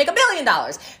become to make $1 billion?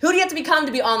 Who do you have to become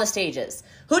to be on the stages?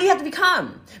 Who do you have to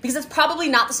become? Because it's probably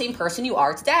not the same person you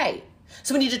are today.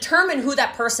 So when you determine who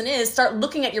that person is, start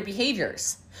looking at your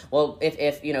behaviors. Well,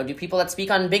 if do people that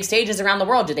speak on big stages around the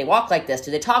world, do they walk like this?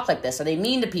 Do they talk like this? Are they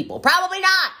mean to people? Probably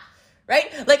not, right?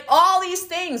 All these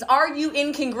things, are you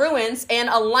in congruence and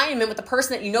alignment with the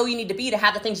person that you know you need to be to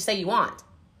have the things you say you want,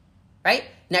 right?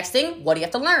 Next thing, what do you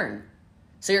have to learn?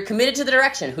 So you're committed to the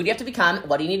direction. Who do you have to become?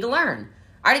 What do you need to learn?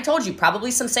 I already told you,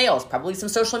 probably some sales, probably some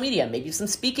social media, maybe some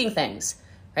speaking things.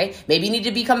 right? Maybe you need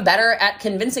to become better at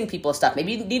convincing people of stuff.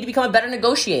 Maybe you need to become a better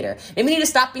negotiator. Maybe you need to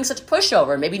stop being such a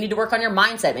pushover. Maybe you need to work on your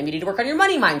mindset. Maybe you need to work on your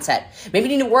money mindset. Maybe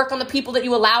you need to work on the people that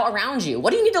you allow around you.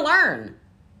 What do you need to learn?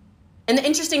 And the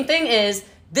interesting thing is,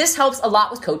 this helps a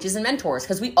lot with coaches and mentors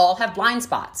because we all have blind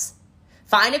spots.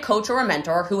 Find a coach or a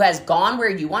mentor who has gone where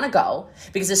you want to go,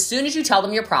 because as soon as you tell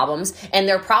them your problems, and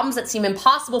they're problems that seem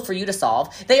impossible for you to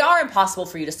solve, they are impossible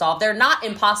for you to solve. They're not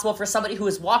impossible for somebody who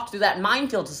has walked through that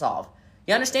minefield to solve.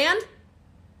 You understand?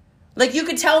 Like, you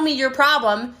could tell me your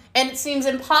problem and it seems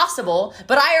impossible,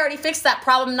 but I already fixed that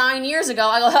problem 9 years ago.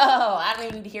 I go, oh, I don't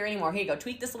even need to hear anymore. Here you go.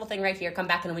 Tweak this little thing right here. Come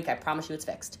back in a week. I promise you it's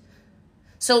fixed.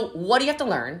 So what do you have to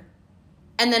learn?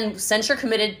 And then, since you're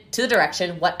committed to the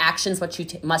direction, what actions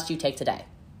must you take today?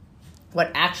 What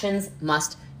actions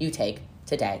must you take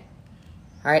today?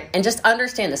 All right. And just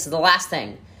understand, this is the last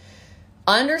thing.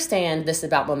 Understand this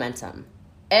about momentum.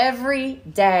 Every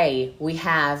day we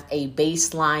have a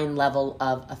baseline level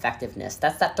of effectiveness.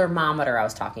 That's that thermometer I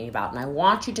was talking about. And I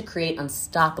want you to create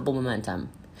unstoppable momentum,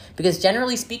 because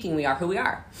generally speaking, we are who we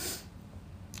are.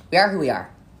 We are who we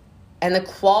are. And the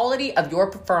quality of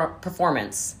your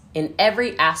performance in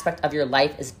every aspect of your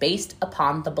life is based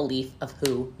upon the belief of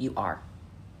who you are.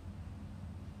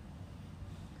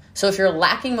 So if you're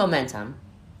lacking momentum,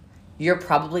 you're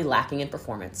probably lacking in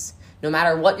performance. No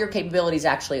matter what your capabilities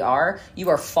actually are, you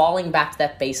are falling back to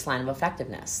that baseline of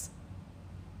effectiveness.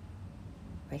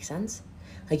 Make sense?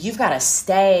 Like, you've got to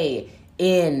stay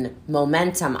in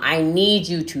momentum. I need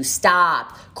you to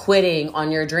stop quitting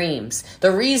on your dreams.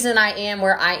 The reason I am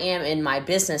where I am in my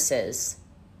businesses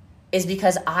is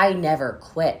because I never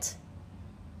quit.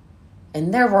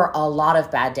 And there were a lot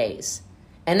of bad days.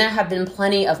 And there have been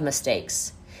plenty of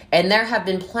mistakes. And there have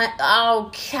been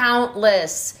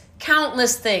countless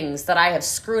things that I have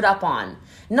screwed up on.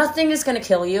 Nothing is going to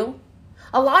kill you.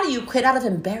 A lot of you quit out of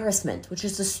embarrassment, which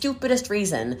is the stupidest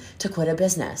reason to quit a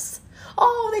business.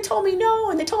 Oh, they told me no,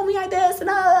 and they told me I this, and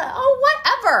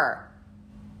whatever.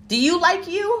 Do you like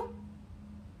you?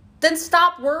 Then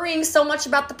stop worrying so much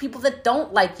about the people that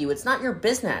don't like you. It's not your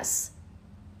business.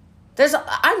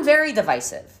 I'm very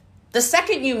divisive. The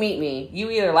second you meet me, you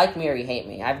either like me or you hate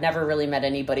me. I've never really met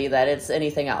anybody that it's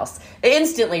anything else.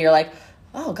 Instantly, you're like,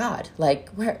 oh God, like,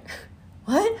 where,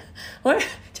 what?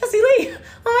 Jessie Lee,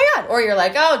 oh my God. Or you're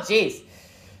like, oh geez,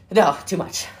 no, too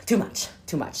much.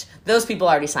 Those people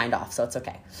already signed off, so it's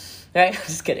okay. Right?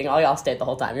 Just kidding. All y'all stayed the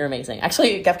whole time. You're amazing.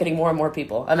 Actually, you kept getting more and more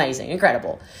people. Amazing.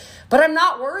 Incredible. But I'm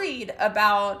not worried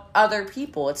about other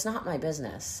people. It's not my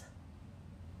business.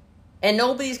 And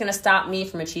nobody's going to stop me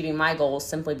from achieving my goals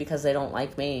simply because they don't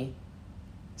like me.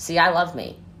 See, I love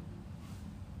me.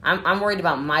 I'm worried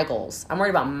about my goals. I'm worried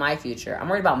about my future. I'm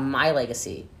worried about my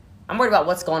legacy. I'm worried about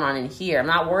what's going on in here. I'm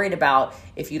not worried about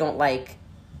if you don't like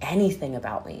anything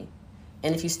about me.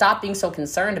 And if you stop being so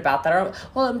concerned about that,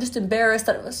 well, I'm just embarrassed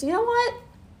that it was, you know what?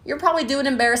 You're probably doing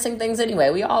embarrassing things anyway.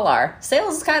 We all are.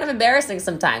 Sales is kind of embarrassing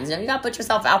sometimes. You got to put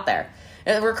yourself out there.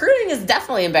 And recruiting is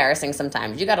definitely embarrassing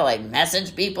sometimes. You got to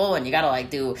message people, and you got to let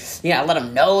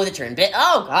them know that you're in bit.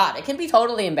 Oh God, it can be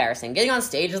totally embarrassing. Getting on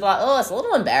stage is it's a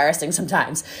little embarrassing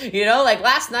sometimes.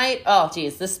 Last night, oh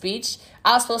geez, this speech,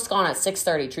 I was supposed to go on at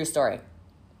 6:30, true story.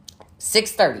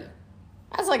 6:30.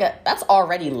 That's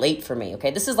already late for me,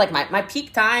 okay? This is my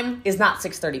peak time is not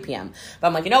 6:30 p.m. But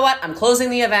I'm like, you know what? I'm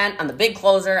closing the event. I'm the big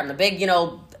closer. I'm the big,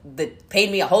 that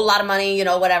paid me a whole lot of money,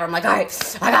 whatever. I'm like, all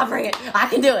right, I gotta bring it. I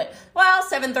can do it. Well,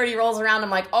 7:30 rolls around. I'm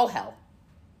like, oh hell.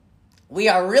 We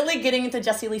are really getting into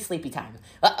Jessie Lee sleepy time.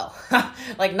 Uh-oh.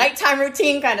 Nighttime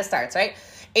routine kind of starts, right?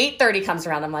 8:30 comes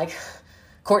around. I'm like,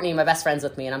 Courtney, my best friend's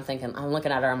with me. And I'm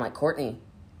looking at her. I'm like, Courtney,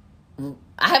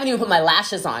 I haven't even put my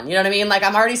lashes on. You know what I mean?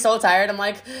 I'm already so tired. I'm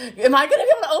like, am I going to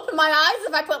be able to open my eyes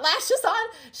if I put lashes on?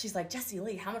 She's like, Jessie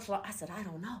Lee, how much? I said, I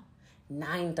don't know.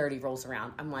 9:30 rolls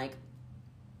around. I'm like,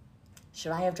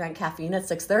 should I have drank caffeine at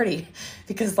 6:30?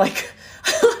 Because I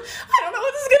don't know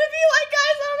what this is going to be like,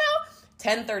 guys. I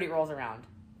don't know. 10:30 rolls around.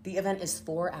 The event is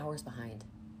 4 hours behind.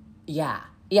 Yeah,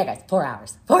 guys, 4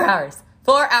 hours. 4 hours.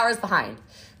 4 hours behind.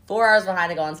 4 hours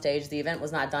behind to go on stage. The event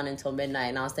was not done until midnight.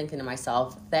 And I was thinking to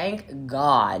myself, thank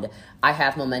God I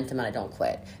have momentum and I don't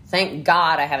quit. Thank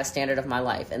God I have a standard of my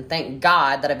life. And thank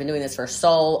God that I've been doing this for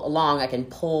so long I can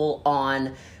pull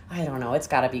on, I don't know, it's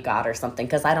got to be God or something,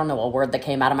 because I don't know a word that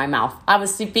came out of my mouth. I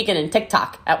was speaking in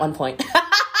TikTok at one point.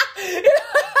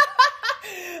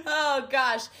 Oh,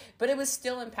 gosh. But it was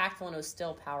still impactful and it was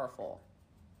still powerful.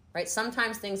 Right?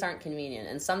 Sometimes things aren't convenient,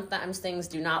 and sometimes things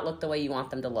do not look the way you want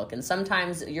them to look. And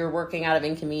sometimes you're working out of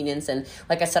inconvenience. And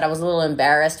like I said, I was a little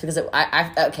embarrassed because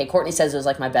Courtney says it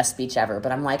was my best speech ever,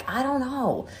 but I'm like, I don't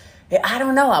know. I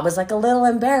don't know. I was like a little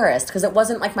embarrassed because it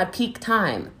wasn't like my peak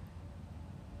time.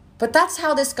 But that's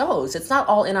how this goes. It's not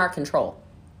all in our control.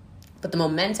 But the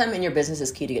momentum in your business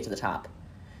is key to get to the top.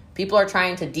 People are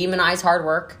trying to demonize hard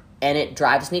work, and it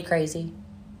drives me crazy.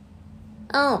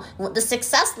 Oh, well, the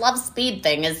success, love, speed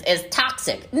thing is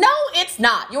toxic. No, it's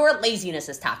not. Your laziness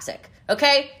is toxic,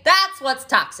 okay? That's what's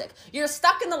toxic. You're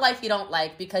stuck in the life you don't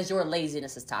like because your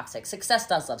laziness is toxic. Success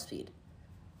does love speed.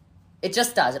 It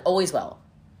just does. It always will.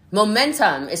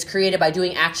 Momentum is created by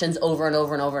doing actions over and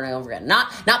over and over and over again.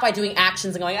 Not by doing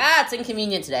actions and going, it's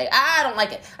inconvenient today. I don't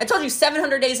like it. I told you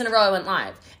 700 days in a row I went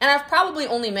live. And I've probably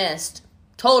only missed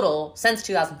total since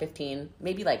 2015,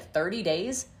 maybe like 30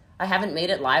 days. I haven't made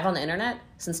it live on the internet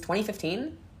since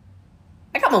 2015.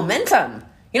 I got momentum.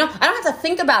 I don't have to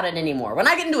think about it anymore. When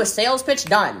I get into a sales pitch,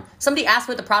 done. Somebody asks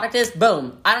what the product is,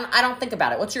 boom. I don't think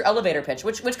about it. What's your elevator pitch?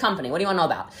 Which company? What do you want to know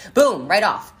about? Boom, right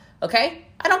off. Okay?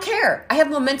 I don't care. I have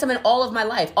momentum in all of my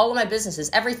life, all of my businesses,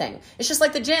 everything. It's just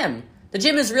like the gym. The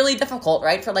gym is really difficult,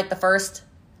 right? For like the first,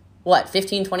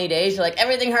 15, 20 days. You're like,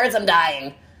 everything hurts, I'm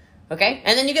dying. Okay?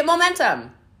 And then you get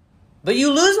momentum. But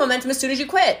you lose momentum as soon as you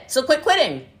quit. So quit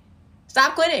quitting.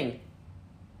 Stop quitting.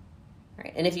 All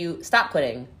right? And if you stop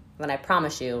quitting, then I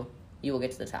promise you, you will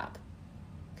get to the top.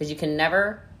 Because you can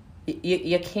never,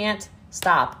 you can't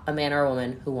stop a man or a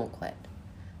woman who won't quit.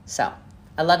 So,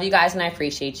 I love you guys and I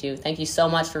appreciate you. Thank you so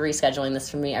much for rescheduling this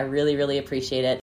for me. I really, really appreciate it.